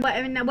 Nak buat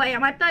ayak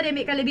mata dia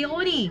ambil colour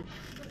biru ni.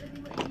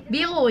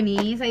 Biru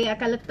ni saya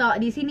akan letak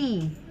di sini.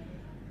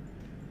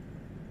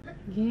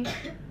 Okay.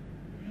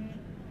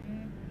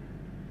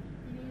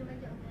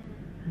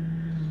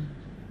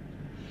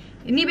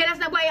 Ini Bellaz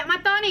nak buat ayak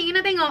mata ni. Kena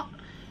tengok.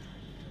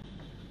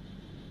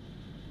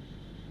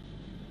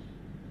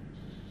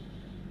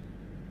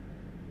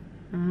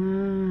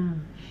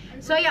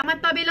 So ayak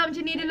mata Bella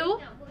macam ni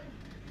dulu.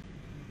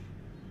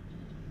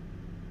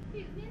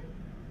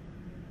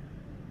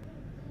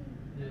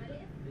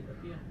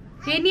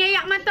 Okay, ni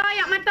ayak mata,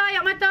 ayak mata,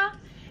 ayak mata.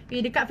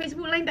 Dekat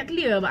Facebook lain tak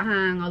clear bak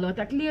hang. Allah,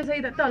 tak clear saya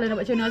tak tahu lah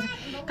nak buat macam mana.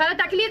 Kalau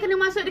tak clear kena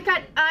masuk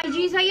dekat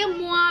IG saya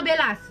MUA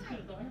Bellaz.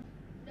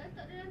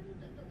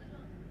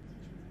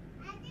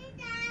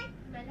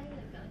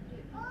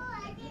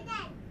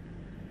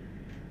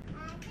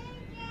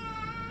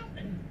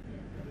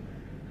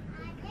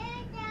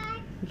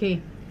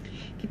 Okay.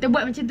 Kita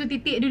buat macam tu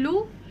titik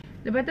dulu.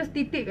 Lepas tu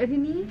titik kat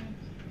sini.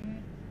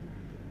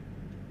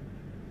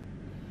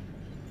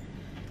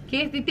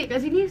 Okay, titik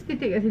kat sini,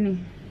 titik kat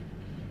sini.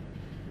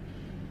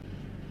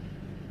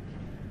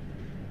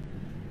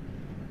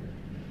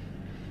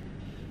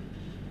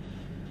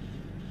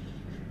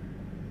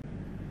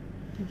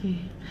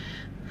 Okay.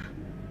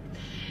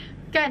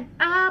 Kan,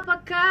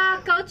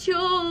 apakah kau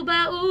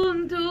cuba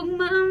untuk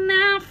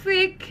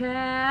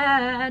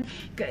menafikan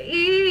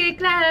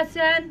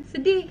keikhlasan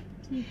sedih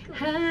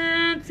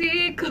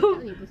hatiku?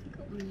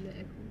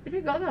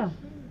 Tegak ke?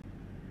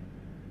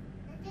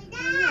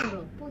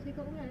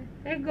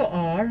 Tegak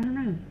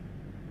lah.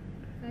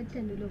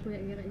 Kajian dulu aku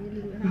nak gerak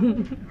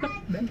jeling.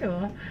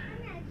 Betul.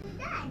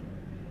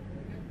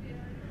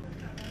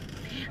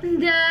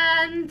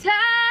 Dan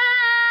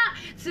tak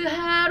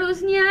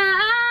seharusnya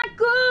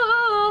aku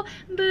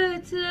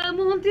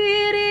bertemu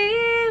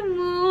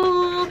dirimu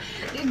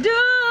di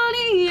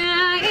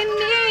dunia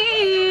ini.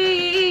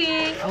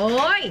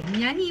 Oi,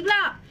 nyanyi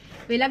pula.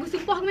 Weh, lagu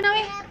sumpah ke mana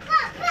weh?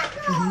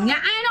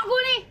 Ingat anak aku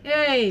ni.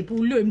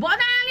 Pulun buat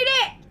tangan ni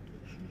dek.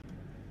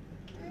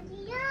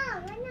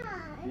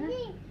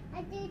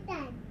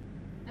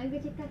 Angga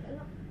cakap kat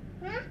lock.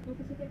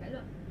 Angga cakap kat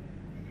lock.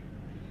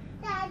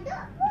 Tak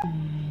ada pun.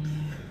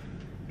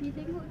 Pergi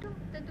tengok tu.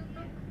 Tak ada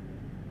lock.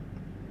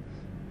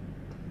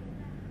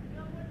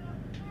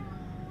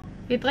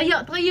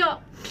 Teriak.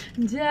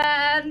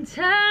 Dan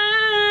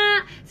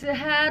tak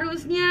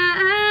seharusnya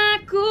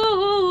aku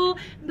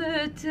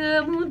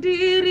bertemu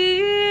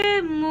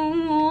dirimu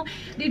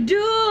di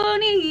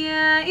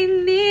dunia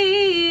ini.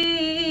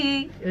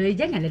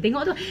 Janganlah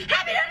tengok tu.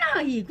 Habis dah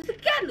lah. Aku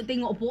segan tu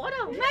tengok apa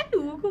dah.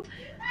 Malu aku.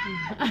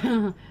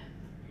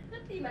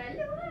 Nanti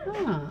malu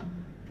lah.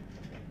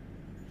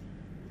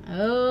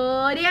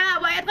 Oh, dia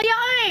buat yang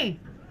teriak ni.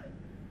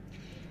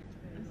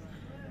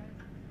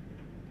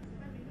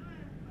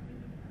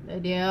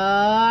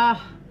 Dia.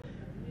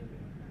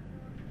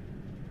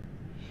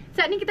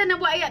 Saat ni kita nak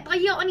buat ayat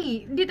teriak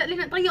ni. Dia tak boleh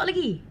nak teriak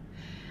lagi.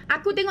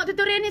 Aku tengok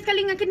tutorial ni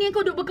sekali dengan kena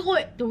aku duduk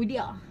berkerut. Tu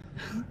dia.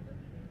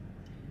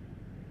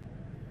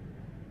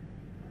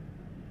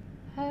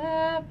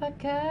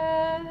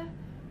 Apakah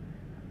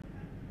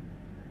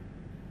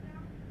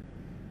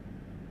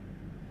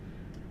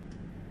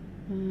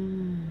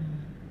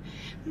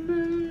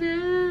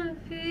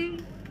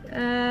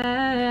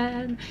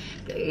menafikan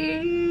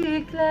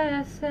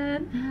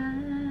keikhlasan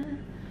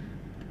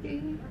hati.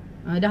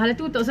 Dah lah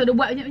tu, tak usah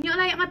buat banyak-banyak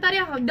lah ayat mata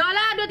dia. Dah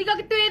lah 2-3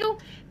 ketui tu.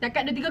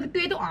 Takat 2-3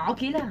 ketui tu,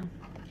 okey lah.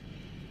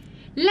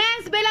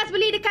 Lens Bellaz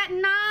beli dekat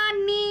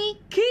Nani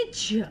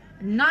Kitchen.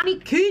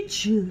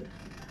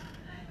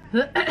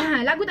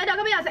 Lagu tak ada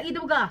ke Bellaz? Saat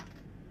kita buka.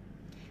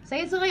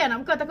 Saya serai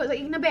nak buka, takut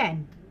saya kena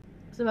ban.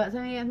 Sebab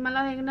saya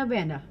semalam saya kena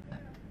ban dah.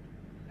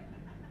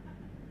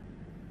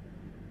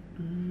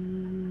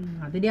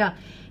 Tu dia.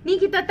 Ni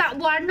kita tak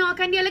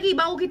warnakan dia lagi.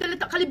 Baru kita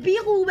letak colour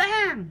biru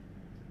bang.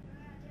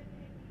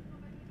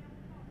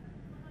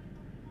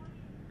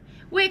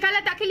 Weh, kalau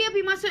tak clear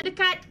pergi masuk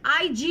dekat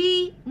IG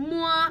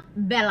MUA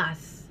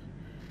Bellaz.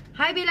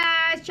 Hai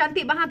Bellaz,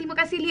 cantik bang. Terima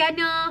kasih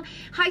Liana.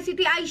 Hai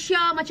Siti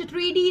Aisyah, macam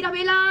 3D dah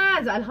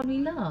Bellaz.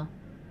 Alhamdulillah.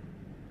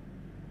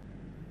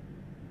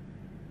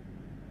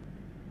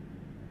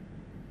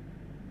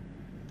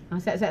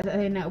 Saat-saat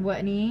saya nak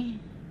buat ni.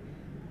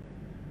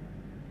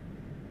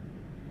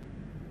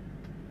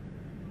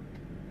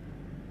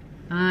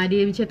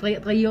 Dia macam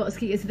teriak-teriak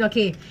sikit kat situ.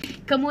 Okey.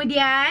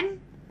 Kemudian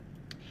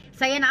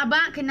Saya nak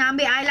abang kena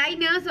ambil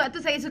eyeliner. Sebab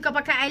tu saya suka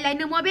pakai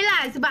eyeliner MUA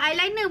Bellaz. Sebab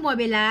eyeliner MUA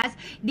Bellaz,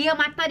 dia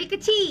mata dia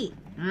kecil.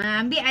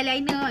 Ambil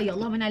eyeliner. Ya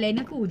Allah, mana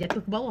eyeliner ku?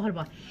 Jatuh ke bawah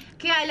lepas.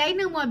 Okay,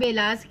 eyeliner MUA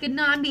Bellaz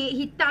kena ambil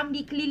hitam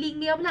di keliling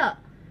dia pula.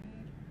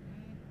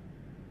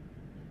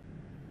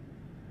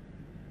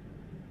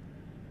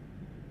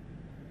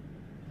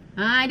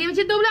 Dia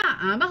macam tu pula.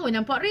 Baru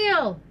nampak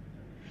real.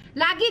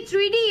 Lagi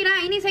 3D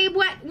lah. Ini saya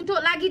buat untuk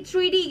lagi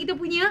 3D kita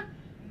punya.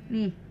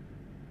 Ni.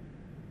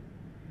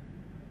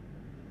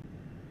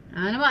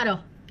 Nampak dah?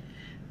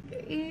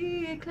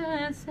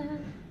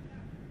 Keikhlasan.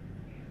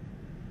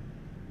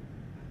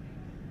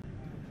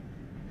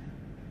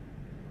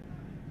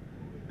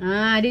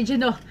 Dia macam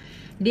tu.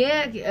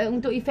 Dia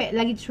untuk efek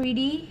lagi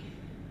 3D.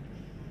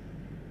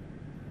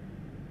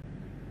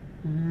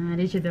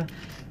 Dia macam tu.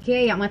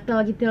 Okay, yang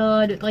mata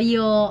kita duk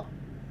teriak.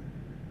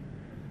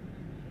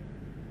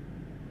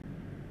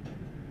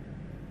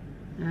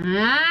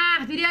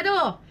 Tu dia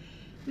tu.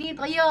 Ni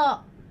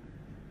teriak.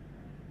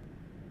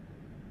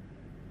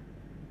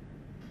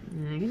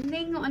 Kena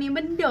tengok ni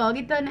benda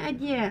kita nak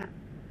ajar.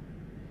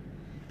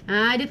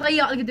 Dia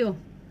teriak lagi tu.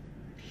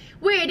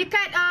 Weh,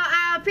 dekat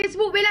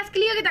Facebook Bellaz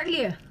clear ke tak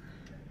clear?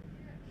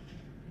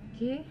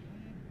 Okay.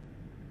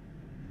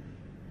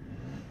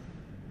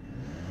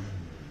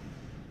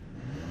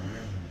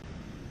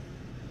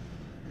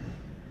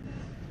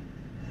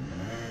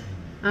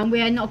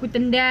 Amboi anak aku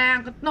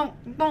tendang. Ketok.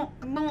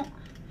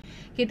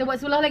 Kita buat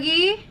sulah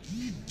lagi.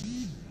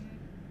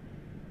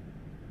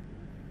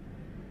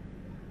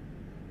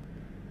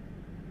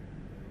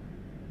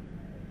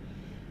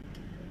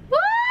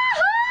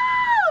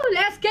 Woohoo!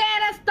 Let's get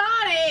it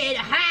started.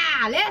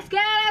 Let's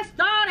get it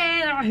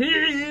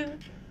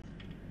started.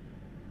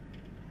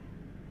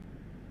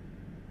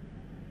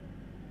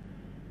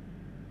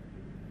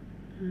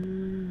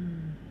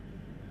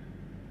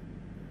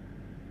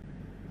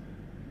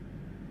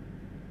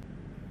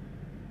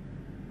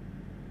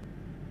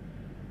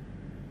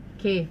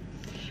 Okay.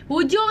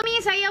 Hujung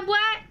ni saya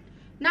buat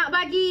nak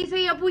bagi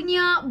saya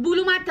punya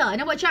bulu mata.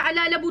 Nak buat macam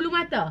ala-ala bulu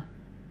mata.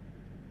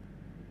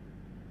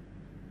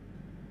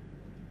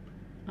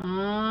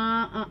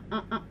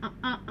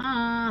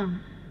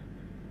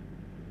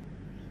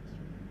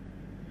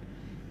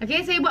 Okay,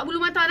 saya buat bulu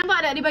mata.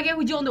 Nampak tak di bahagian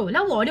hujung tu?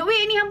 Lawa dah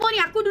weh ni hampa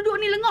ni. Aku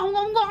duduk ni lengah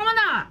honggok-honggok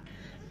mana?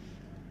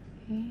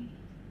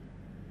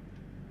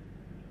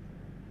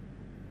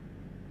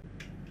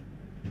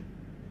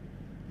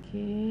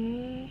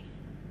 Okay.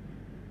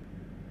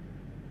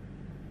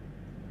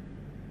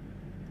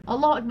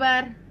 Allahu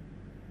Akbar.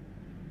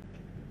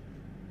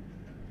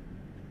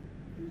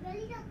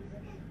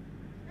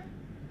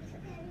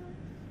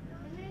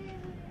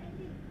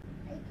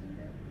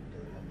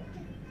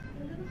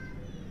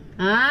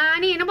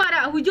 Ni nampak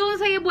tak? Hujung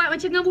saya buat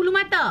macam dengan bulu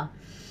mata.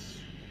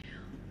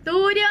 Tu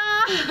dia.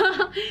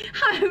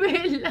 Hai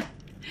Bellaz.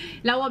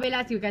 Lawa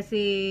Bellaz, terima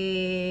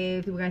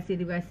kasih. Terima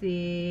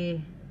kasih.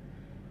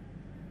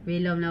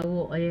 Bella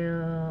melawak dia.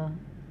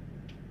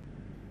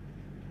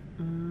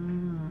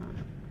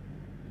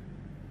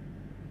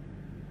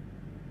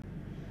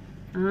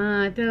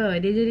 Tu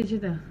dia jadi macam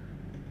tu.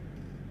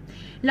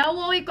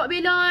 Lawa weh kok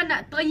Bella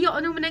nak teriak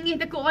tu menangis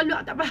takut orang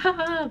luar tak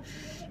faham.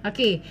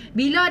 Okay,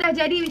 bila dah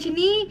jadi macam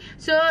ni,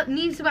 so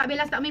ni sebab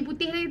Bellaz tak main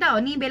putih lagi tau.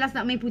 Ni Bellaz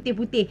nak main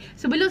putih-putih.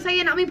 Sebelum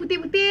saya nak main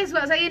putih-putih,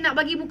 sebab saya nak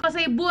bagi muka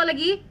saya bold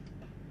lagi,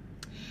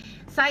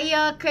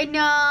 saya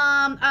kena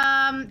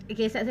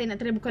okay, saya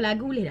nak try buka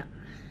lagu boleh tak?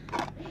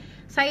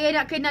 Saya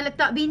nak kena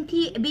letak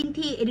bintik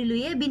dulu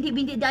ya. Bintik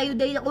dari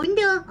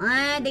onda.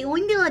 Dari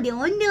onda.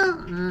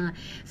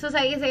 So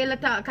saya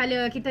letak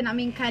color, kita nak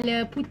main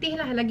color putih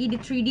lah, lagi di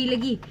 3D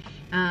lagi.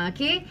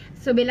 Okay.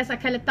 So Bellaz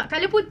akan letak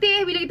color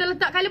putih. Bila kita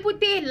letak color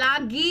putih,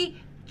 lagi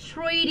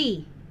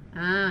 3D.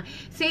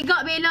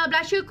 Segak Bella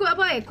blusher code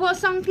apa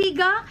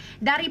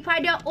 03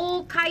 daripada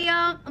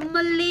Okaya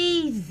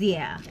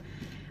Malaysia.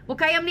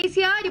 Okaya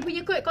Malaysia, dia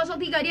punya kod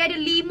 03. Dia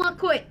ada 5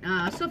 kod.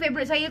 So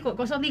favorite saya kod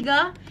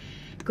 03.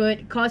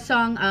 Kod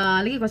 0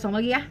 lagi kosong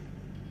lagi ya.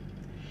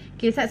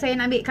 Okay, saat saya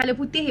nak ambil color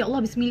putih. Ya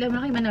Allah,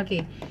 bismillahirrahmanirrahim. Mana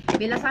okay.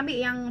 Bellaz ambil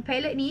yang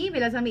palette ni.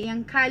 Bellaz ambil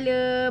yang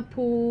color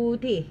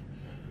putih.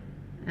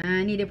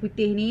 Ni dia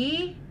putih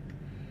ni.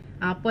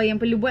 Apa yang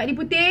perlu buat ni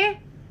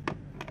putih?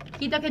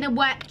 Kita kena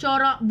buat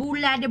corak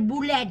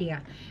bulat-bulat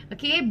dia.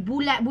 Okay,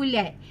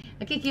 bulat-bulat.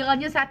 Okay,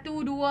 kiranya 1,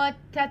 2,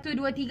 3,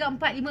 4,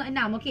 5,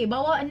 6. Okay,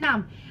 bawah 6.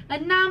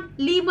 6, 5,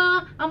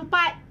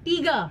 4,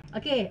 3.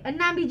 Okay,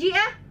 6 biji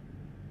ya.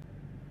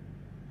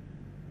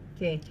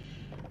 Okay.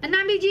 6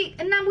 biji,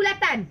 6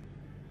 bulatan.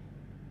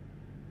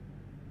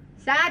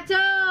 1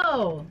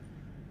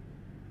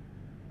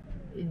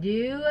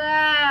 2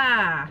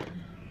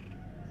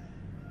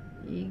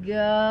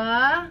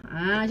 3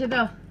 macam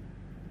tu.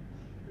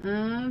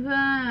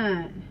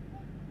 4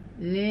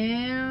 5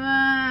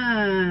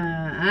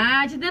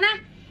 macam tu nah.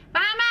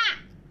 Faham tak?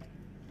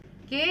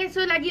 Okay,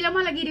 so lagi lama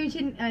lagi dia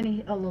macam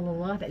ni.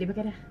 Allah, tak boleh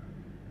pakai dah.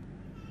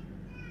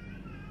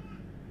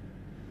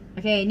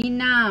 Okay, ni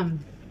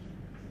 6.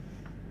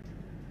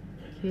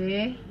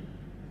 Okay.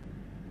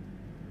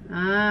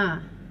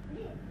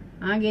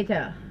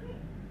 Gitu.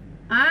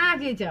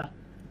 Gitu.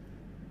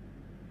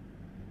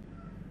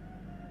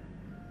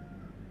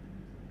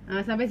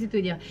 Sampai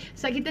situ je.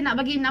 So kita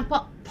nak bagi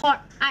nampak port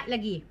art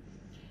lagi.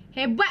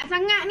 Hebat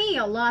sangat ni.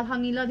 Ya Allah,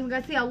 alhamdulillah, terima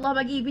kasih Allah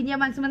bagi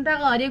pinjaman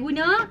sementara dia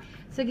guna.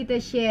 So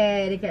kita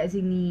share dekat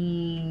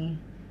sini.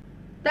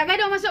 Tak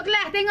gaduh masuk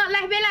kelas, tengok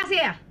live Bellaz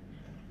ya.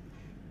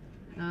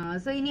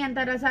 So ini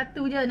antara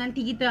satu je.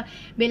 Nanti kita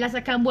Bellaz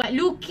akan buat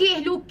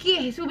lukis.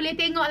 So boleh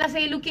tengoklah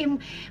saya lukis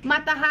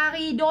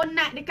matahari,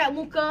 donat dekat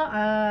muka.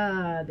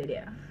 Tu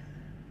dia.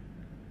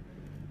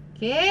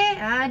 Okay,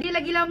 dia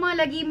lagi lama,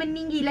 lagi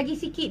meninggi, lagi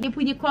sikit dia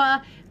punya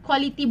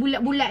kualiti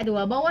bulat-bulat tu.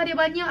 Bawah dia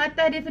banyak,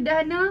 atas dia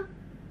sederhana.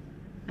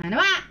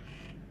 Nampak?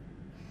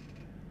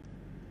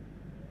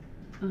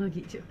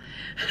 Gitu.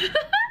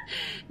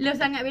 Love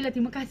sangat Bella,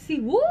 terima kasih.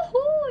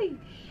 Wuhui.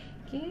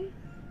 Okay.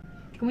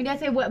 Kemudian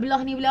saya buat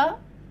belah ni pula.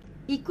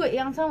 Ikut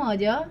yang sama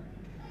je.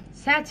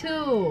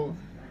 1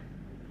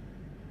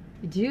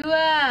 2 3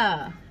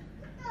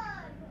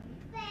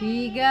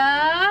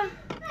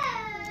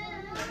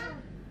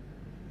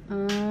 4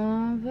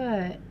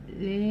 5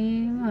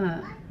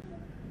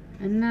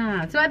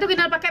 6. Sebab tu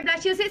kena pakai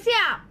blusher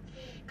siap-siap.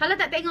 Kalau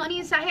tak tengok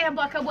ni, Sahih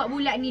akan buat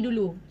bulat ni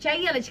dulu.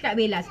 Percayalah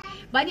cakap Bellaz.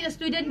 Banyak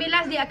student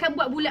Bellaz dia akan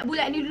buat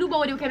bulat-bulat ni dulu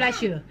baru dia pakai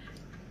blusher.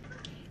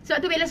 Sebab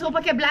tu Bellaz suruh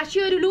pakai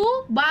blusher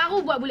dulu,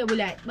 baru buat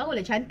bulat-bulat.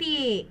 Barulah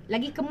cantik.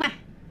 Lagi kemas.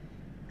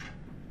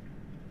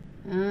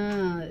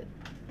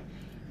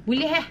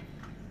 Boleh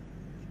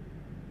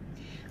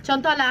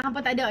Contohlah,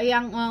 hampa tak ada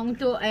yang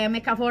untuk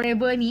makeup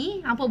forever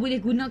ni, hampa boleh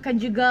gunakan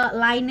juga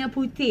liner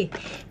putih.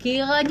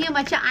 Kiranya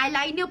macam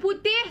eyeliner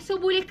putih, so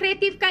boleh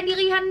kreatifkan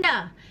diri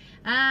anda.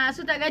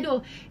 So tak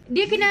gaduh.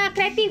 Dia kena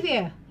kreatif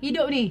ya,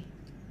 hidup ni.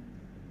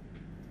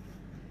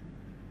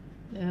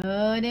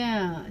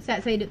 Dia.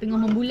 Saat saya duduk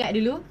tengah membulat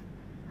dulu.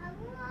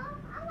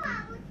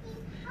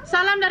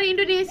 Salam dari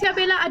Indonesia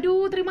Bella.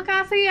 Aduh, terima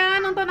kasih ya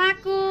nonton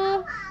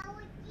aku.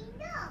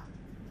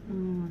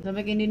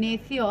 Sampai ke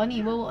Indonesia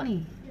ni bawa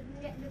ni.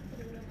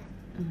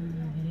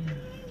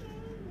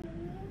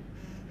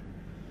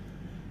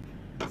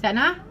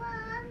 Sana.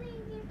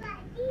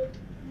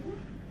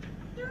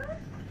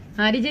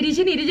 Dia jadi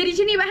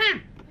sini, Bahan.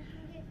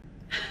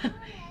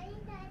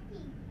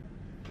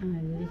 Dia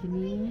jadi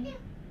sini.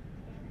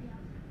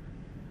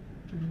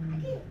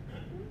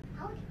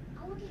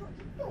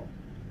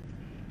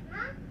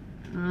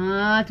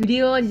 Tu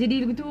dia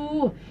jadi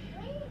begitu.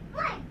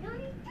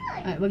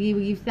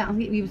 Bagi besar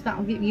sikit,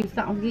 bagi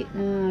besar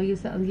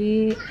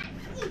sikit.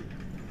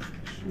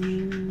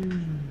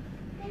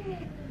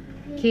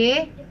 Okey.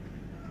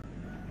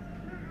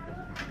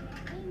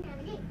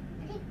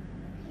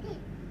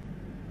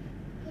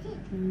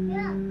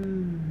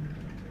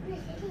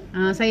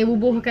 Saya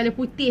bubuh colour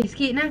putih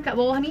sikit kat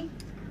bawah ni.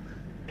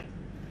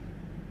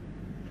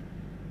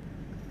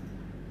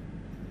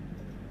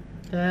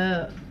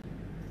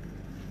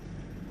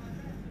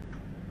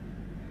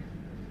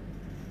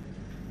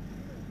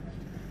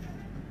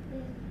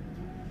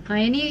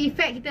 Yang ni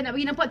efek kita nak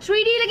bagi nampak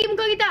 3D lagi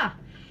muka kita.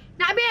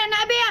 Nak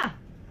habis.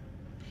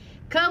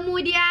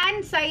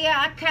 Kemudian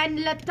saya akan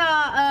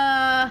letak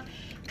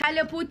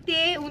colour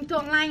putih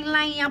untuk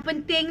line-line yang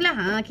penting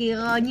lah.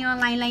 Kiranya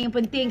line-line yang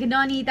penting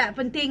kena ni, tak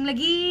penting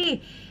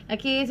lagi.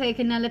 Okay, saya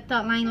kena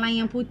letak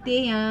line-line yang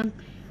putih yang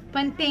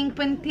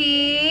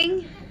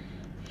penting-penting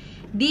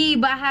di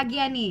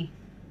bahagian ni.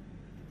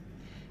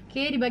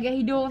 Okay, di bahagian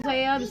hidung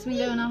saya.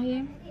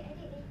 Bismillahirrahmanirrahim.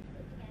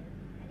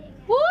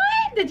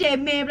 Wuih,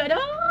 terjemeh pula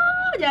dah.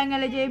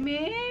 Janganlah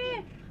jemeh.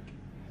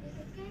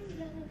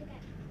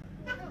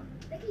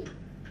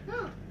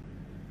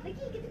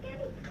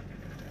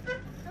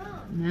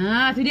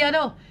 Tu dia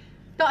tu.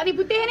 Tok ni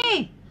putih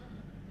ni.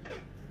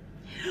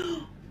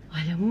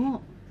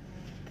 Alamak.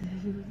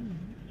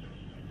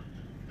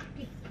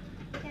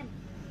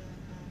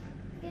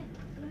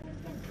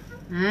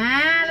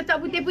 Letak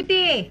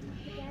putih-putih.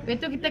 Lepas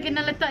tu kita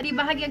kena letak di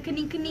bahagian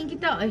kening-kening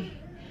kita.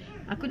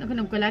 Aku nak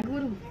kena buka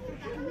lagu tu.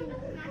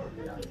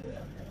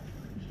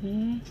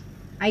 Okay.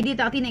 Idea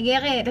tak nak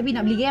geret, tapi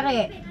nak beli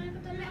geret.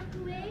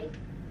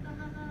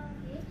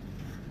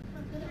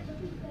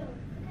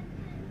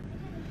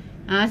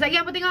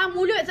 Sekejap apa tengok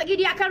mulut, sekejap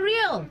dia akan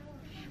real.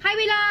 Hi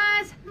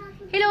Bellaz.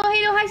 Hello,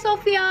 hi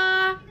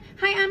Sofia.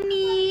 Hi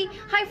Amni.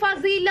 Hi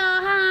Fazila,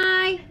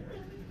 hi.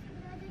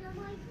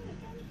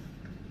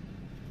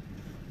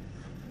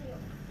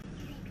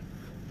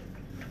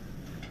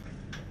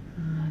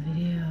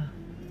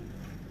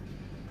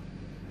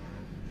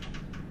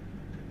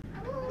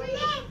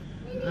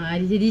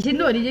 Video. Dia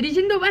jadi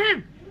cenduk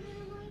faham?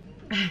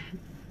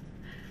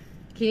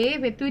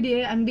 Okay, lepas tu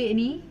dia ambil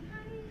ni.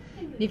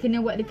 Dia kena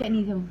buat dekat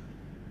ni tau.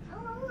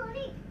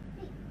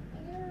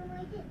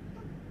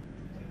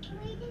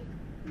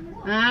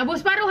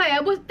 Bos paruh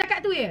bos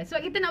takat tu ya.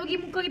 Sebab kita nak bagi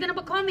muka kita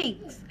nampak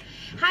comics.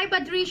 Hi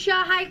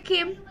Badrisha, hi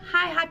Kim,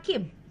 hi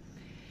Hakim.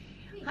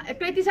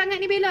 Kreatif sangat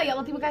ni Bella. Ya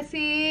Allah, terima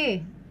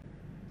kasih.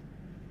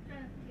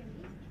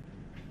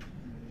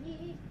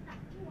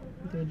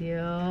 Itu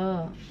dia.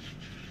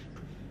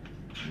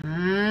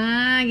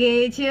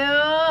 Gitu.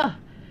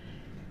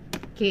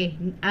 Okay,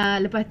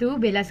 lepas tu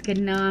Bellaz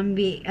kena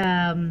ambil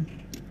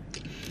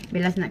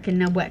Bellaz nak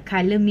kena buat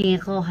colour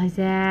merah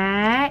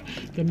Zat.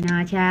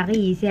 Kena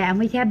cari Zat.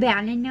 Ambil sabar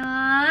lah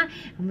nak.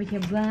 Ambil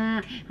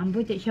sabar.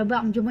 Ambil tak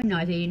sabar macam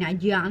mana saya nak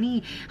ajak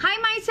ni. Hai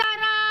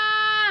Maisara.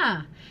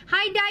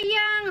 Hai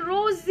Dayang,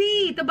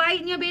 Rosie.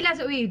 Terbaiknya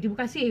Bellaz. Weh,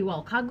 terima kasih.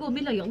 Wow, kagum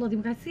bila. Ya Allah,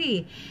 terima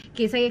kasih.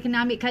 Okay, saya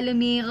kena ambil colour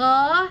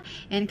merah.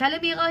 And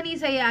colour merah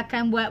ni saya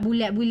akan buat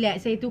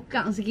bulat-bulat. Saya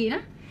tukar sikit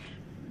lah.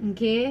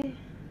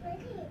 Okay.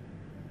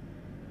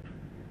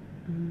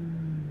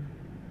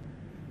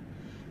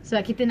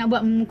 Sebab kita nak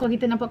buat muka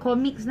kita nampak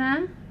komiks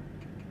lah.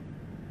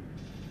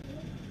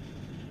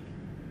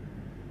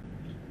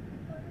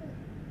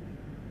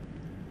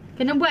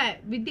 Kena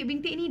buat.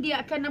 Bintik-bintik ni dia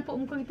akan nampak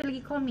muka kita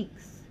lagi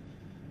komiks.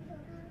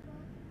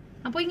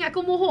 Apa ingat aku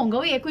mohong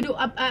kau weh? Aku duk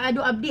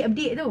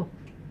update tu.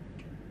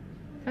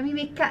 Kami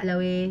make up lah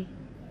weh.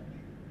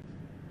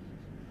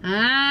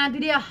 Tu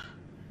dia.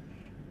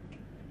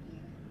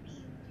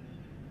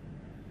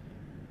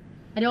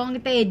 Ada orang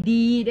kata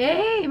edit.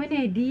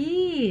 Mana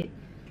edit?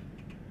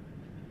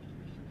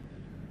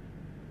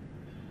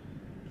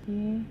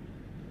 Okay.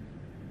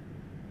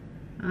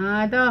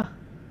 Tu.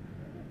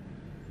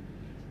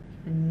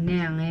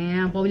 Senang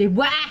apa boleh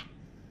buat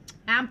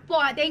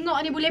Nampak tengok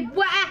ni boleh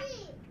buat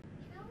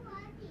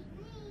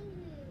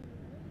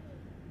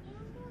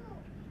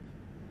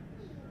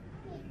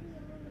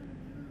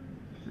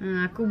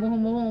Aku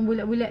mohong-mohong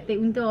bulat-bulat tak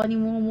unta ni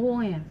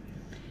mohong-mohong ya.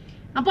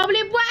 Apa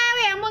boleh buat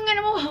weh? Apa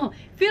dengan mohong?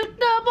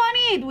 Filter apa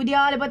ni? Tu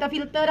dia lepas tu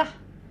filter dah.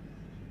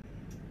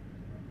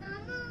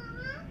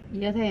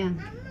 Ya sayang.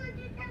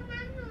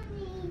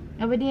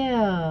 Apa dia?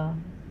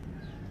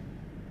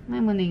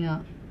 Mama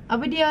tengok.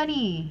 Apa dia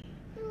ni?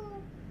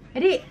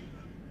 Adik.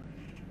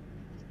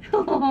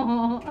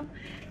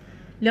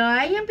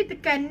 Lah ayam pergi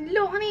tekan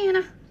lock ni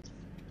nah.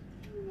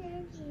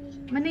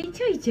 Mana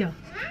Ica?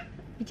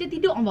 Ica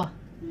tidur apa?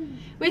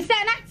 Weh Sat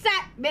lah,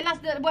 Sat.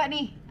 Bellaz dah buat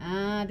ni.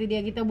 Tu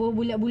dia kita buat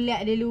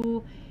bulat-bulat dulu.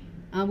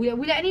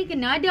 Bulat-bulat ni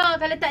kena ada.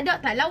 Kalau tak ada,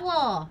 tak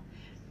lawa.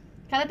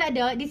 Kalau tak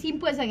ada, dia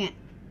simple sangat.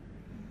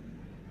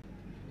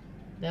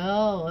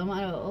 Tuh,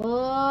 nampak tu.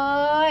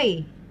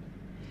 Oi.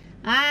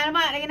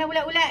 Nampak dah kena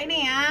bulat-bulat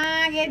ni.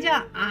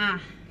 Kejap.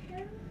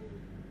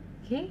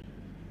 Okay.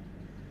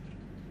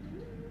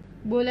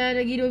 Bola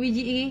lagi 2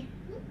 biji lagi.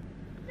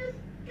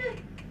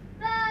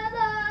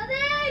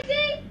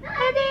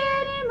 Baby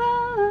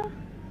anymore.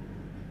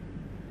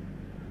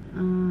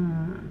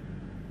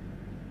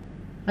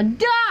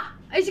 Ada.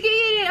 Sikit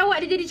lagi awak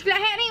dia jadi coklat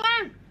hair ni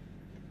bang.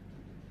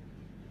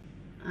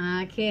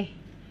 Okay.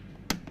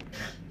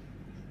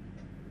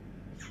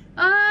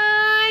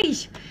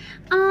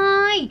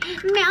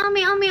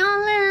 Meow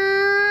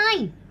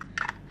lai.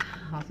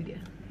 Tu dia.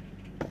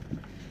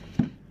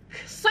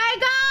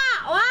 Sega.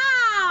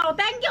 Wow,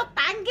 thank you.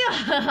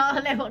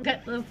 Lewat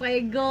kata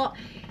Sega.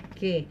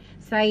 Okay,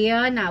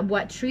 saya nak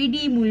buat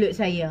 3D mulut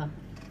saya.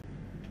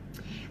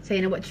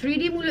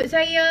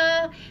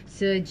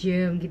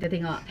 Sejam kita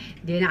tengok.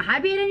 Dia nak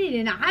habis dah ni.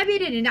 Dia nak habis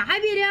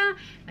dah.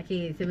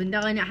 Okay,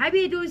 sebentar nak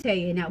habis tu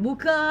saya nak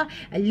buka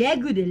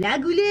lagu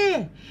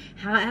lah.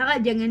 Harap-harap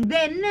jangan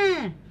ban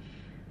lah.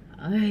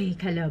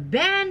 Kalau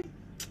ban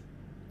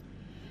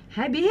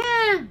habis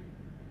ha.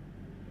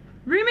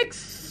 Remix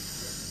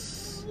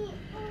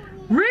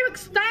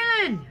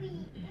Thailand.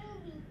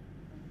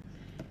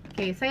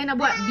 Okay, saya nak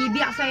buat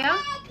bibir saya.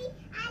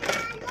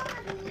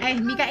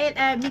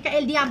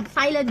 Mikael diam.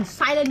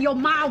 Silent your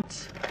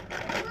mouth.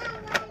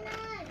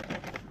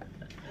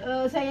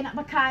 Saya nak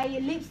pakai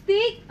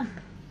lipstick.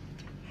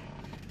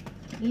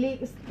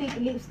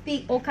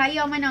 Oh,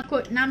 kaya mana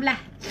kot? 16.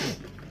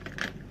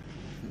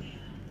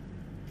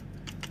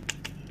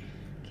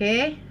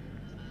 Okay.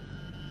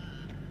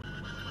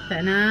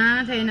 Tak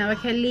nak. Saya nak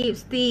pakai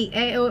lipstick.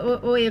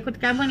 Aku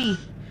tekan apa ni?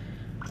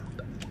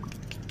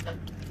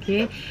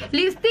 Okay.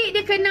 Lipstick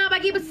dia kena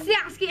bagi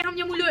besar sikit hang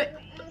punya mulut.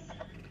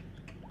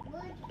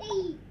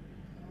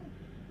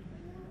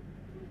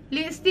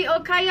 Lipstick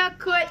Okaya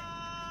kod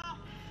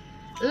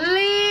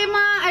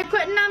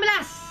 16.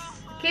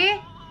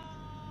 Okay.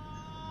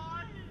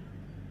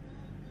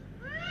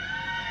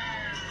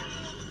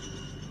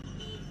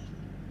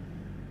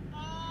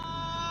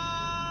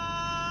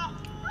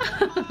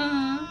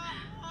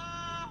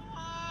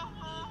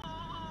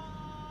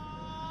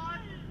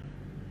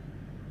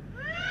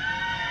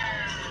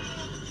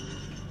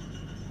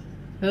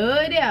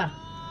 Oh dia.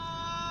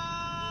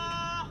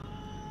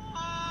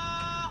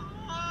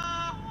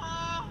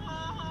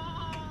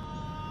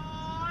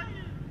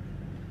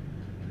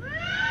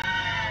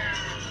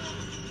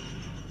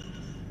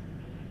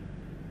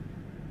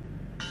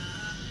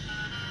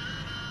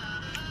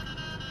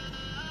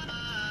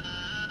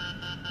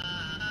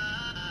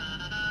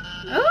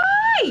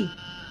 Oi!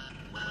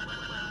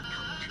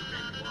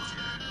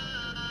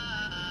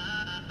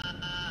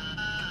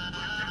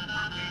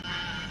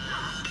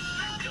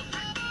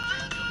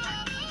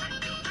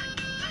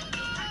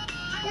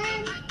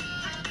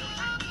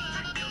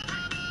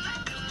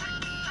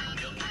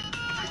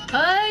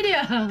 Oh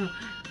dia.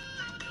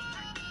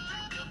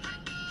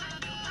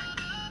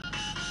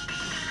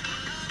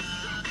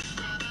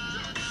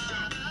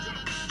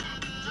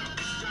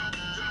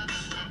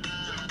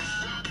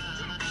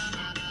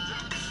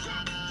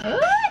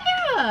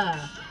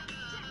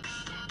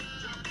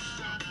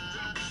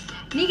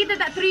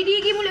 tak 3D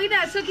lagi mulut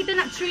kita. So kita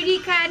nak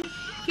 3D kan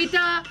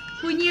kita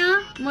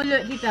punya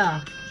mulut kita.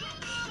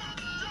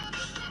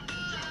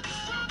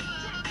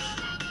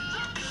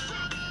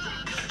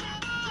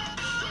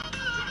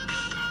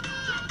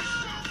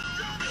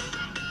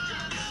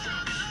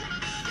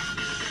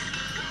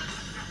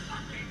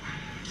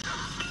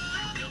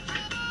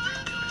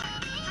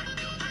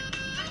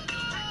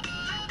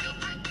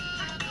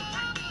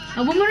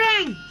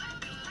 Bumerang.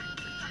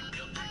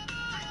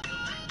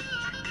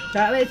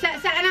 Tak boleh. Set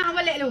Ana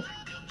balik dulu.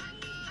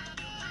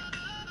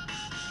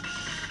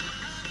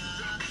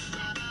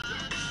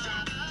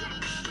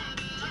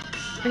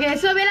 Okay,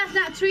 so Bellaz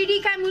nak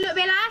 3D kan mulut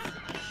Bellaz.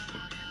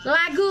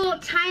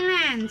 Lagu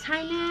Thailand.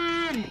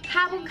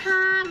 Kap pun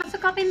kap.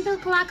 Masuk kau pintu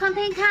keluar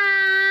konten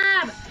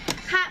kap.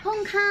 Kap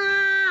pun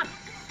kap.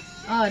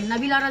 Oh,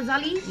 Nabila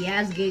Razali.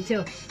 Yes,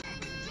 gitu.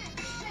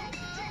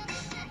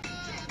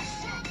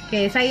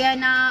 Okay, saya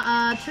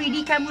nak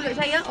 3D kan mulut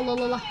saya.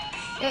 Allah.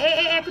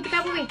 Aku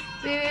tekan apa weh?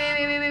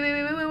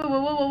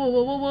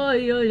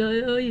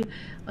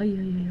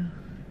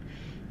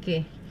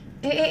 Okay.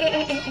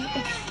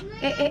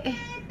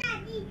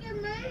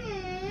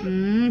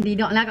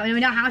 Tidaklah kat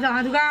mana-mana.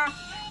 Hang tukar.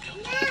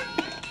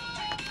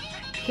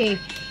 Okay.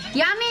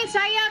 Yang ni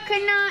saya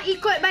kena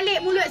ikut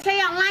balik mulut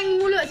saya. Line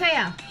mulut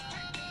saya.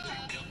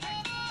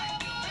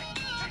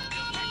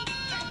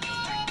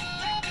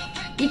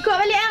 Ikut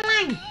balik yang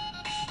line.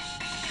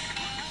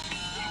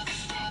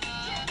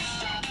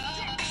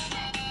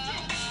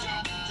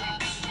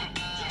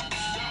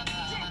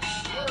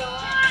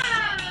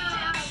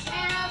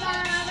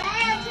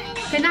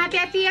 Kena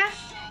hati-hati ya.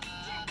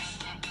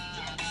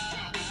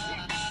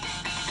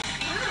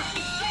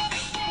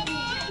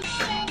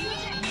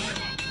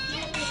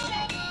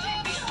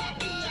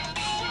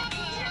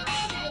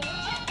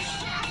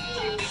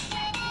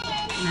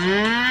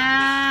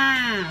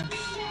 Nah.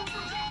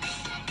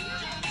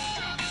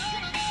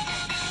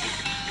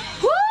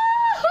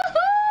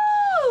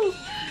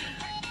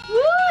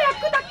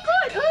 Aku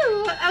takut.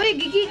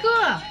 Gigi ku.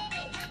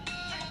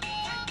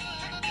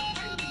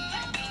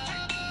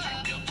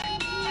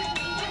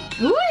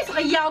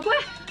 Seriau aku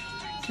lah.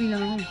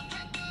 Bismillahirrahmanirrahim.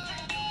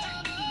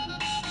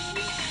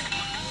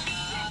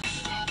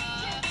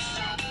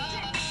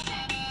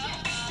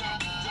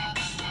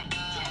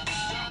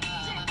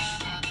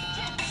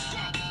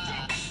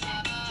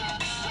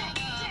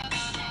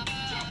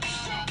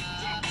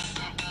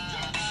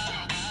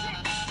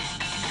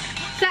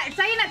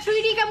 Saya nak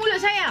 3D kan mulut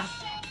saya.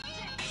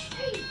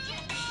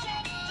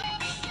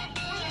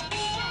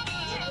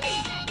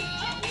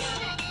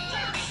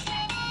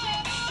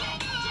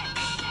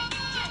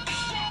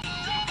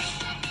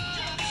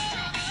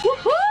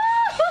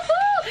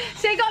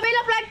 Tengok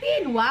Bella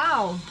Platin.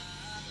 Wow.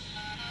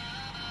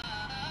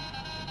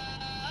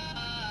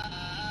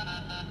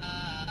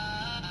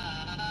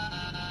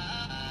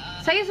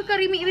 Saya suka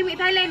remix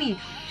Thailand ni.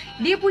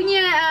 Dia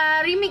punya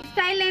remix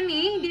Thailand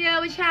ni dia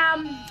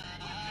macam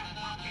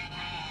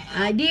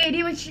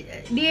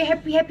dia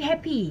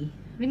happy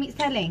remix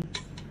Thailand.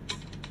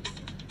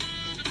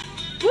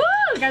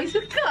 Kami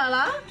suka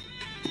lah.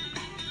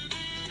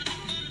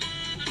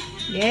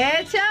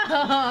 Gitu.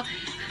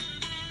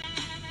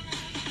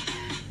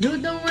 Du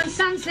đông anh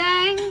sang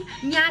sáng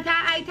nhà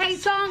ta ai thấy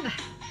son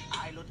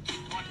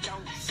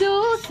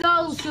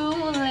su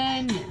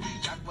lên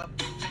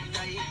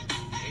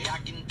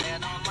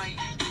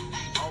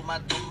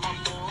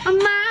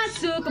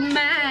masuk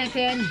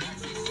makan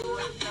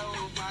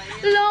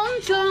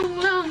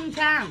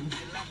lontang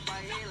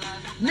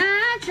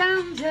na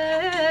chang je.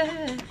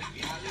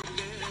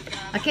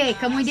 Okey,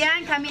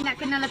 kemudian kami nak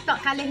kena letak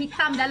color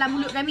hitam dalam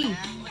mulut kami.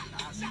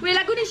 Weh,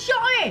 lagu ni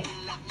syok weh.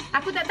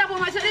 Aku tak tahu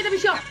apa maksud dia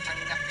tapi syok.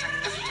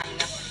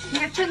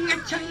 Ngacang.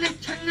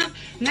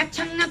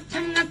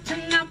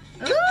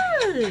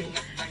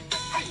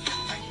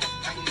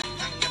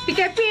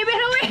 PKP habis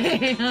dah weh.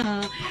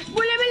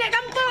 Boleh balik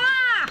kampung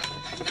lah.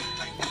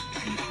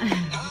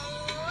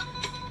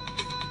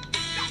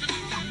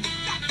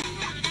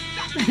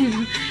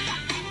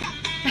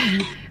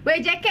 Weh,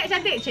 jaket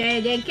cantik.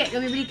 Jaket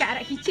kami beli kat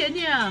Arak Kitchen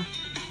je.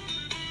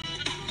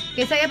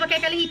 Okay, saya pakai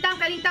kali hitam.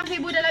 Kali hitam saya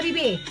buat dalam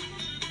bibir.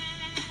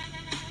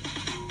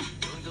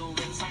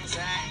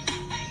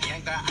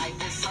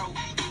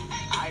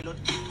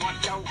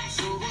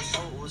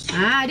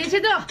 Dia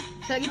macam tu.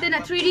 So kita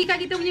nak 3D kan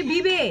kita punya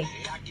bibir.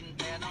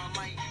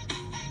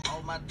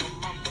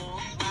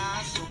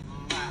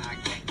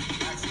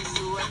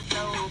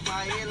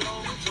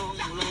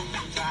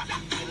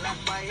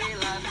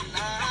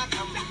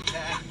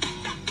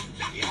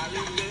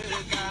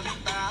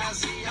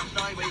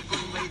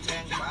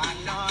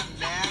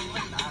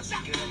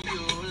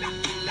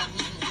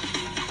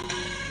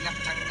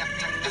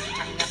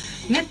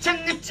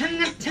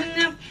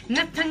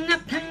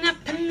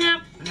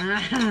 Ngap.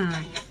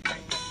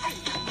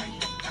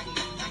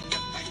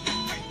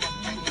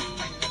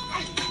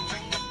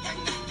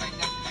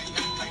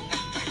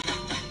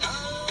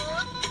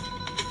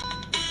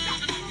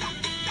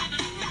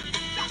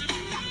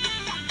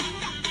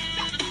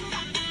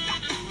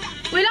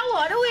 Weh,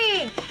 lawa dah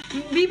weh.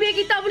 Bibir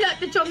kita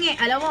tercongek.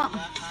 Alamak.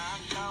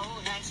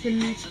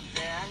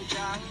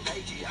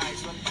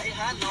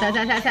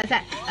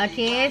 Sat.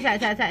 Okey,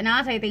 sat.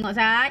 Nah, saya tengok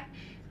sat.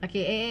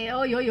 Okey,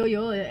 oh yo.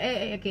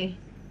 Okey.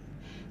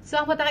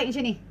 So, apa tarik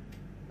macam ni?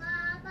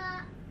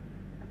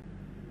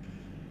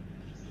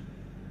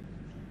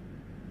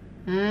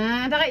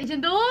 Tarik macam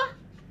tu.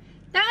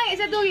 Tarik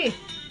satu lagi.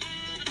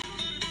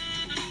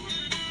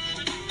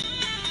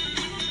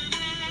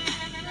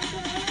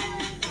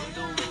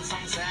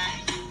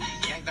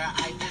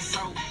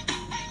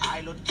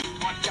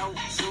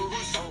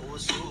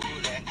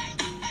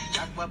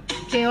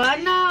 Okey,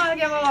 warna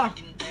lagi bawah.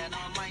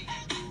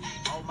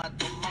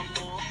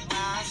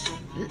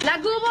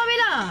 Lagu apa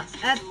Bella?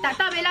 Tak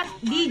tahu Bella.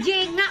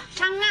 DJ Ngap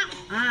Cangap.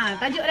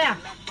 Tajuk dia.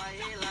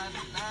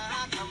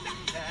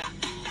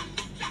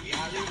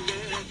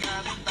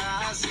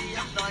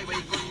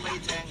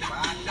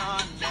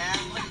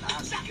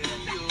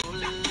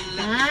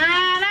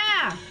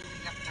 Dah.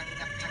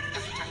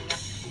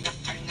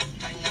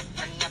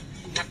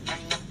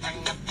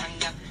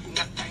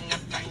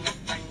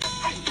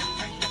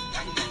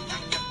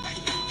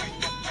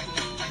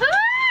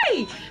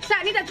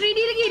 Sat ni tak 3D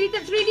lagi. Dia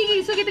tak 3D lagi.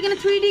 So kita kena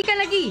 3D kan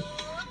lagi.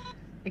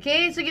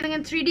 Okay, so kita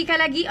kena 3D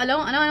kan lagi.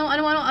 Alamak.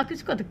 Aku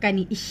suka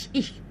tekan ni. Ish.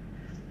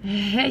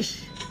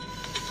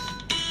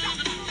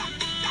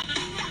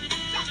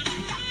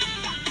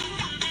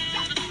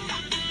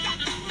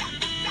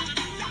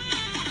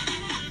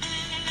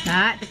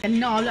 Tak,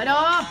 terkena pula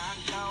dah.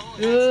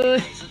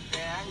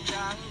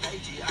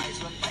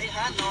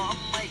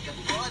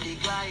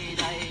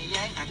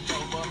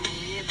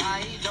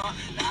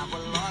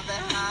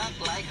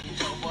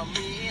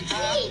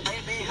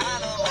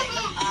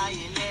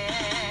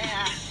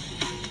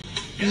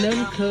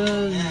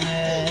 Lengkeng.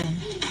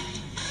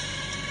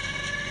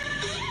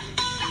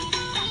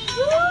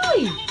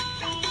 Ui.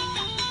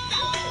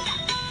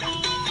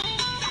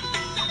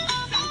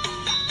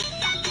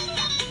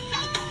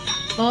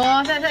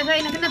 Oh, saya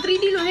nak kena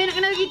 3D dulu. Saya nak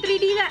kena lagi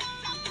 3D tak?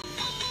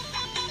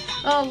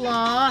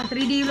 Allah,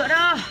 3D pula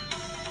dah.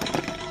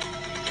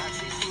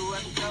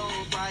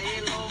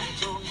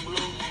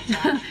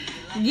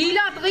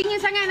 Gila,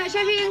 teringin sangat nak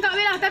share dengan Kak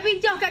Bella.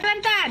 Tapi jauh kat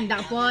Kelantan.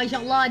 Tak apa,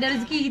 insyaAllah ada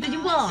rezeki kita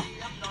jumpa.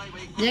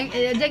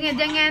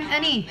 Jangan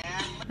ni.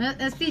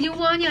 Mesti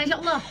jumpanya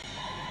insyaAllah.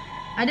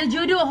 Ada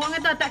jodoh orang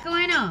kata tak ke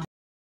mana.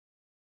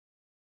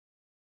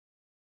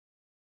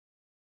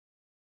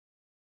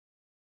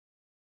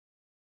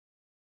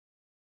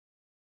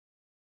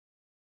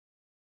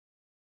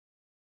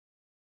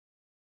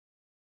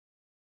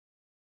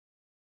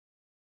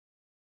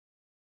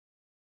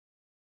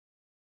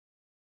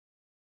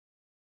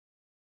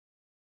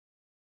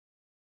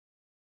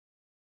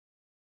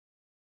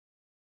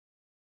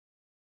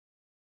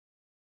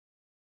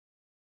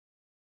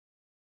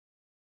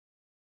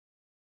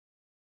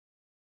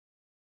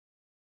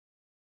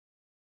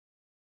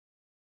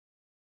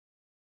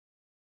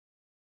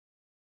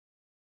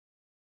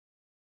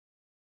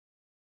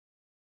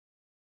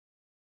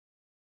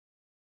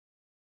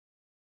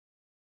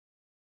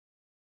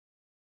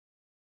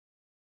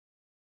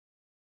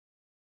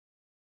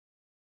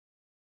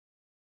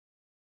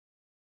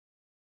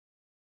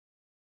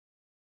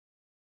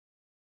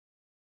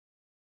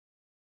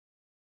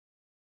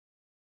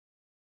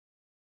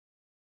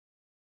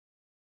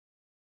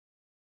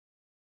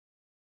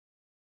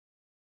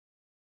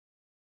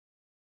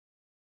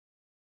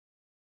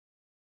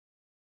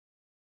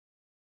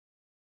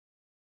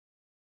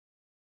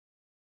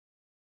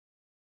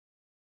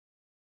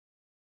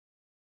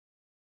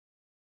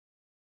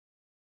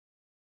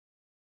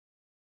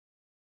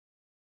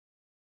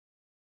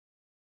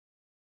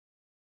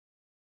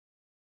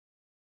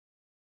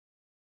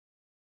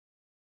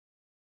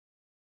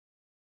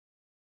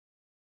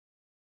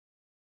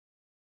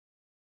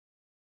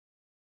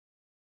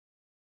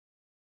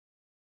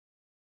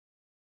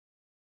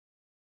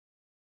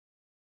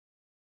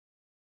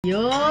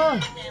 Yo.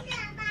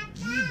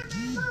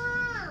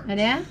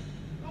 Ada?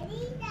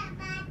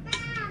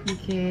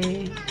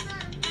 Okay.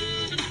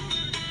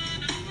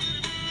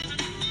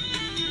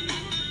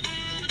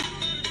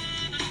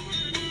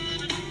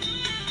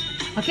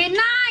 Okay,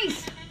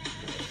 nice.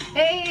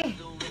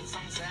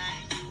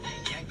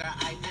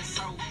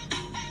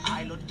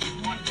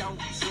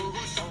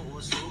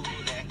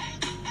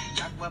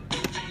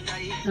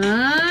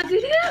 Tu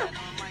dia.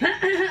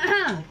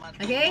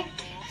 Okay.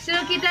 So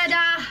kita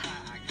dah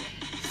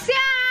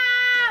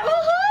siap.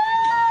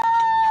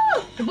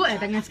 Tebuk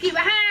tangan sikit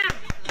bah.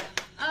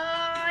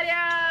 Oh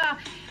dia.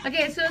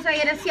 Okay, so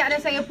saya dah siap dah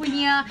saya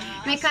punya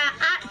makeup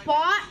art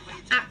pot.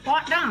 Art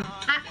pot dah.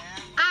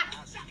 Art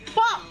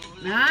pot.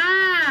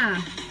 Nah.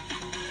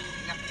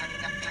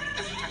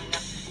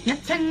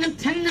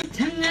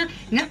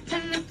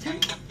 Ngatang.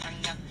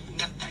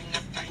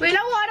 Weh,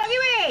 lawa dah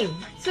weh.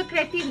 So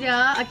kreatif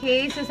dia.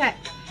 Okay, so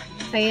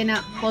saya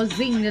nak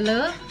posing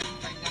dulu.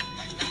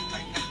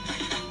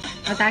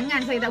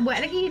 Tangan saya tak buat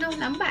lagi tu,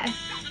 lambat.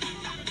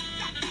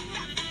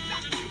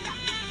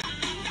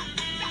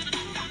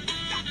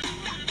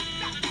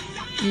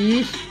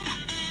 Ish.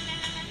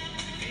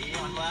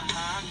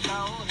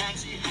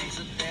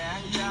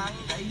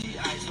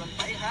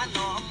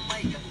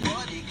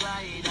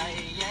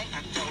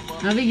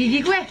 Habis gigi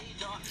kuih.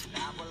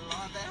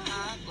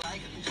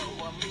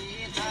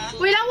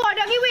 Weh, lawak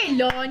dah ni weh.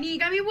 Lah ni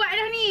kami buat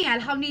dah ni.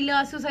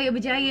 Alhamdulillah, so saya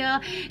berjaya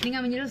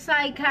dengan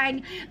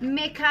menyelesaikan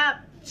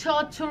makeup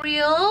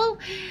tutorial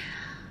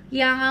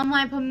yang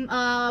ramai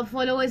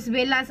followers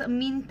Bellaz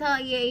minta,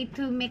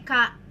 iaitu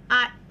makeup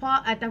art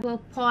part ataupun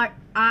part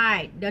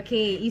art.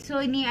 Okay,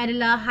 so ini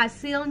adalah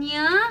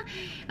hasilnya.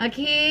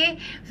 Okay,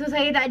 so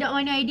saya tak ada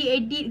mana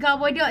edit ke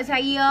apa dak.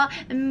 Saya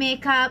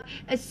makeup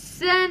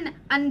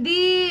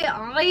sendiri.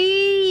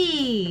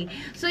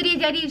 So dia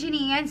jadi macam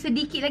ni kan.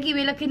 Sedikit lagi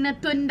Bella kena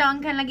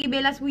tundangkan lagi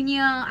Bellaz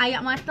punya ayak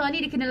mata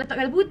ni. Dia kena letak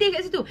colour putih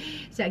kat situ.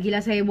 Sekejap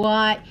gila saya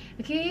buat.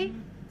 Okay,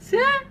 so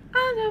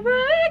I'm the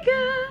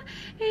breaker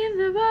in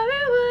the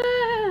Barbie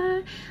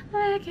world,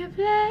 like a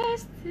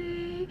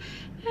plastic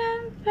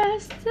and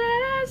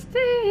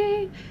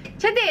plastic.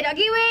 Cantik tak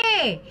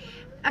giveaway?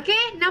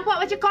 Okay,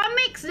 nampak macam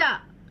comics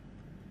tak?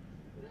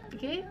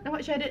 Okay,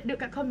 nampak macam ada duduk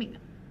kat komik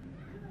tak?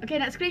 Okay,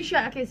 nak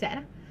screenshot. Okay,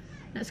 set lah.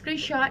 Nak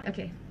screenshot.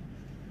 Okay,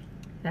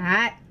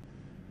 set.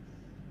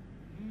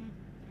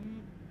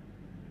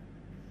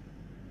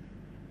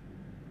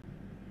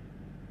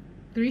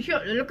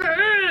 Screenshot dah lekat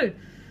eh.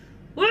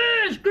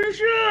 Weh,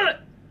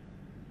 screenshot.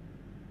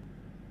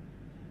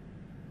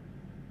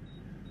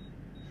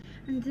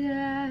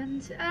 Dan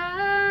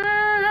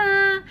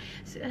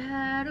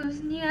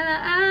seharusnya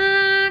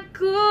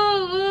aku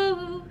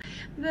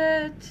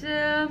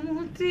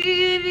bertemu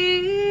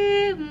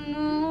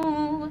dirimu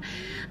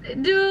di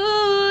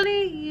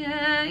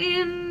dunia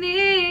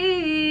ini.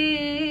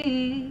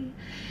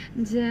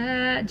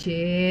 Lah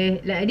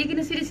dia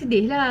kena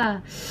sedih-sedih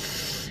lah.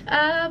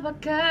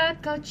 Apakah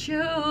kau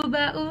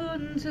cuba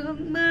untuk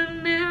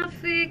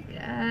menafikan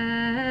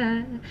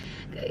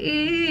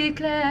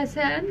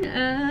keikhlasan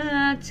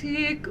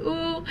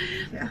hatiku?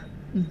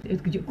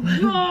 Terkejut ku.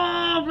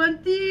 Ya,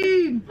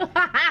 pelanting.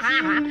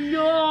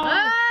 Ya.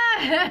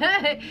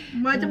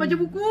 Macam baca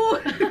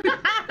buku.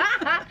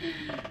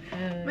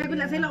 Baik, aku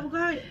nak selak buku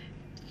hai.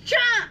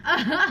 Cak.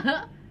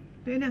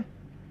 Tengok.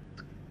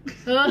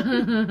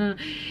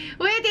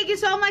 Weh, thank you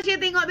so much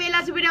yang tengok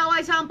Bellaz daripada awal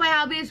sampai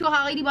habis. So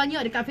hari ni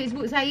banyak dekat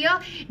Facebook saya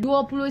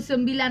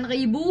 29,000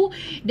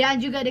 dan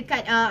juga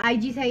dekat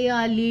IG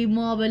saya 15,000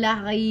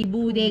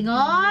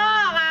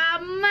 tengok.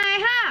 Ramai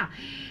ha.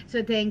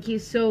 So thank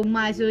you so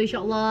much. So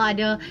insyaAllah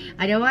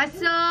ada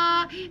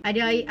masa,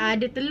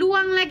 ada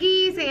peluang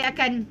lagi, saya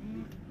akan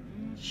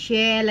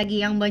share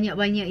lagi yang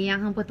banyak-banyak yang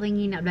hampa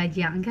teringin nak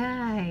belajar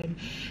kan.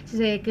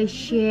 So saya akan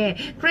share.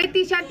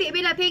 Pretty cantik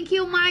Bella. Thank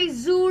you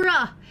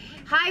Maizura.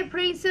 Hi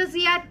Princess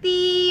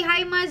Yati.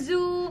 Hi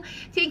Mazu.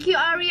 Thank you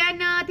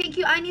Ariana. Thank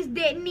you Anis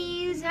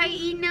Deknis. Hi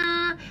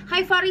Ina.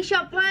 Hi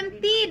Farisha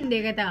Plantin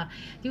dia kata.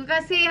 Terima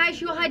kasih. Hi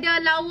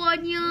Syuhada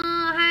lawanya.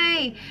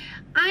 Hi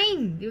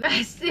Ain. Terima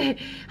kasih.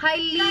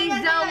 Hi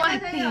Liza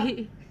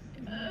Wati.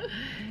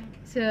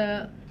 So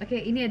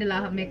okay, ini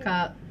adalah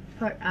makeup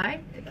part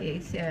art. Okay,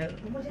 so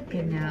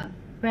kena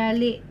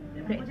balik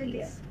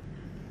practice.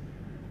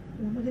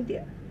 Mama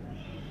cantik tak?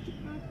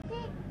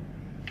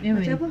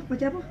 Macam Macam apa?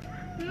 Macam apa?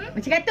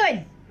 Macam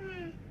kartun.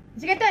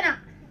 Macam kartun tak?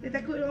 Dia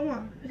takut dengan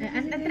Mama.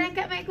 Antara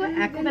angkat mic aku.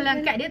 Aku kalau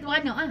angkat dia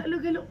terberanak ah.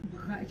 Galuk-galuk.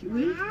 Berat cik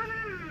weh.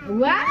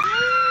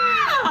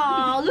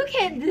 Wow, look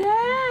at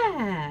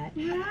that.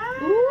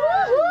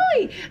 Wuhui.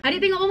 Adik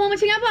tengok Mama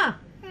macam apa?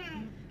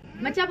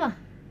 Macam apa?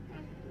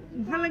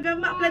 Kalau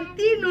gambar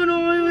Plantino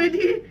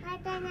ni.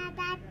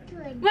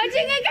 Macam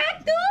dengan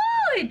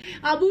kartun.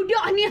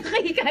 Budak ni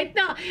hari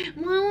kata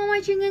Mama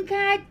macam dengan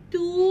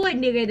kartun.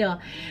 Dia kata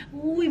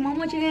ui,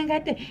 Mama macam dengan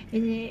kartun.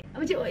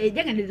 Macam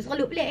jangan duduk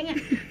selalu pelik kan.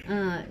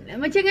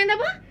 Macam dengan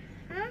apa?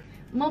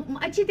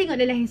 Acik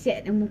tengok dalam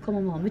handset muka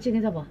Mama. Macam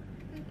dengan apa?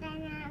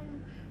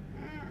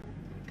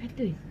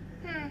 Kartun.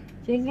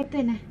 Macam dengan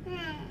kartun lah.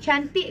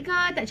 Cantik ke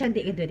tak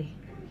cantik kata dia?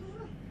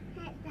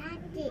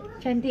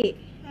 Cantik.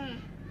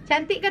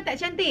 Cantik ke tak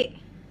cantik?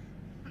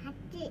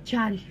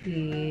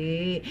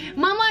 Cantik.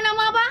 Mama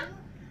nama apa?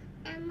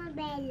 Nama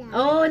Bella.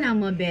 Oh,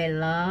 nama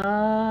Bella.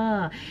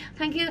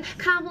 Thank you.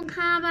 Kabung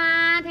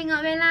kabar.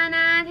 Tengok Bella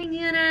na. Thank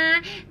you na.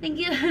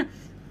 Thank you.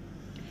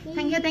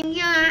 Thank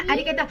you.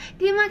 Adik kata,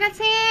 terima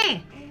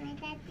kasih. Terima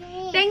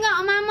kasih. Tengok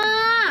Mama.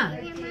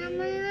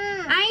 Mama.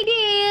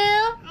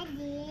 Aidil.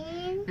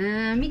 Adin.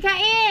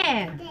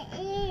 Mikael.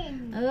 Dain.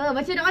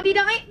 Baca doa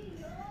tidak eh?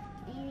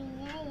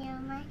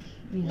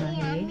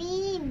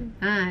 Amin.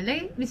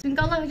 Lagi.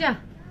 Bismillah baca.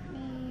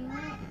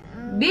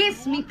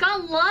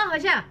 Bismillah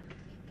baca.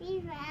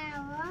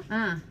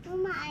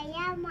 Rumah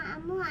ayah,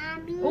 makmu,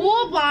 amin.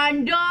 Oh,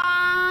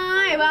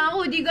 pandai.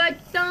 Baru 3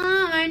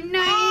 tahun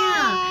ya.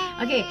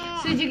 Okey,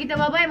 setuju kita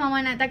bye-bye.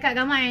 Mama nak takat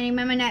gambar ni.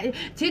 Mama nak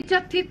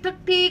tik-tak, tik-tak,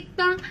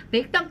 tik-tak.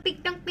 Tik-tak,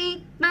 tik-tak,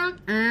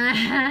 tik-tak.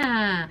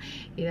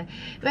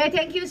 Well,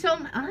 thank you so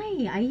much.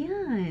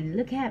 Ayan.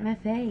 Look at my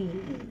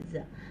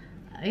face.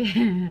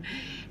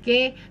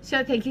 Okay, so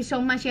thank you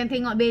so much yang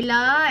tengok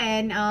Bella.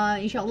 And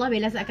insyaAllah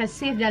Bella akan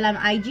save dalam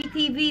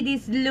IGTV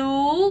this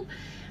look.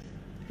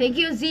 Thank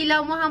you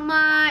Zila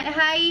Muhammad.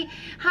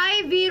 Hi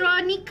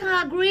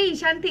Veronica Green.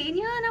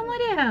 Cantiknya nama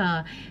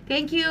dia.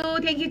 Thank you.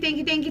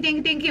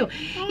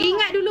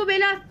 Ingat dulu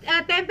Bella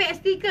tempel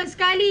stiker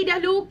sekali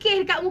dah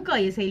lukis dekat muka.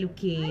 Ya, saya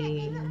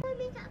lukis.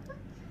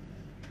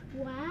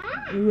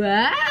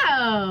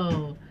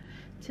 Wow.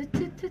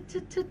 Cantik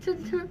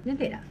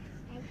tak?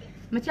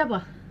 Macam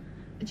apa?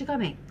 Macam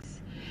comic?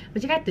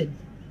 Macam kartun?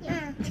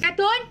 Macam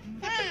kartun?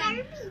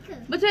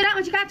 Betul tak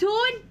macam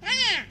kartun?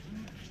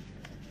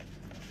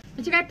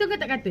 Macam kartun ke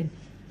tak kartun?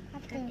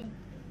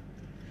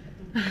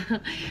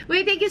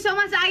 Wait, thank you so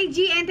much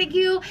IG. And thank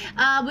you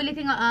boleh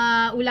tengok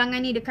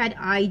ulangan ni dekat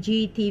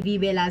IGTV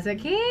Bellaz.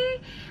 Okay,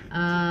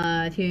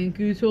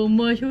 thank you so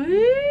much.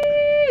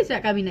 Wait,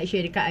 sebab kami nak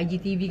share dekat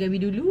IGTV kami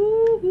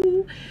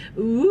dulu.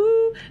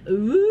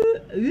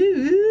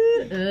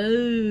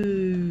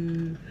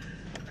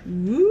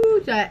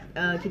 Sebab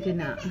kita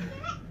nak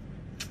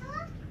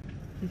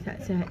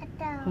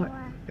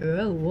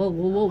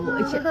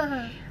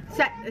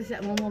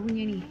Sat mama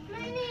punya ni.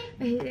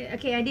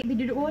 Okay, adik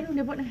pergi duduk bawah dulu,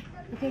 dapat dah.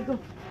 Okay, go.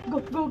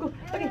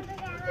 Okay.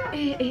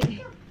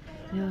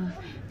 Ya.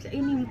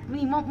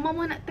 Ini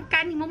mama nak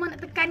tekan ni,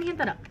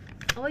 kan tak?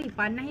 Oi,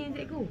 panas yang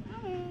cikgu.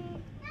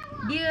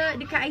 Dia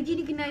dekat IG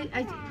ni kena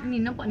ni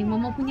nampak ni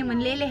mama punya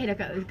meleleh dah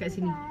kat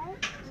sini.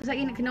 So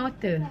saya nak kena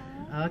water.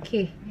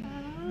 Okay.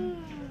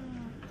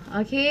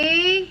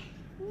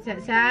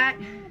 Sat.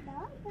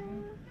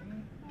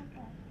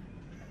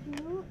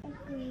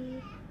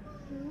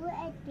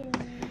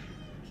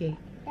 Okay.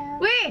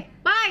 Weh,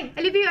 bye. I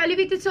love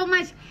you too so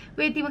much.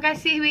 Weh, terima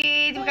kasih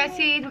weh. Terima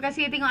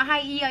kasih tengok.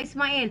 Hai Iya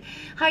Ismail.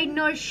 Hai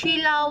Nur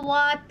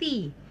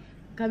Shilawati.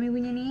 Kami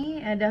punya ni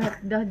dah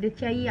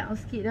cair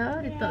sikit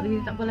dah. Dia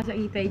tak apalah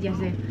sekejap kita adjust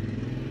dia.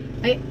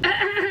 Hai.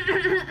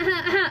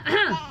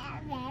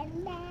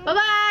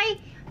 Bye.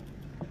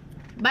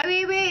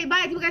 Bye weh.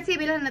 Bye. Terima kasih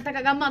Bella nak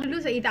tangkap gambar dulu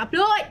sebab kita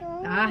upload.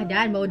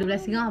 Dan baru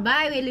 12.30.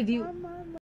 Bye weh, love you.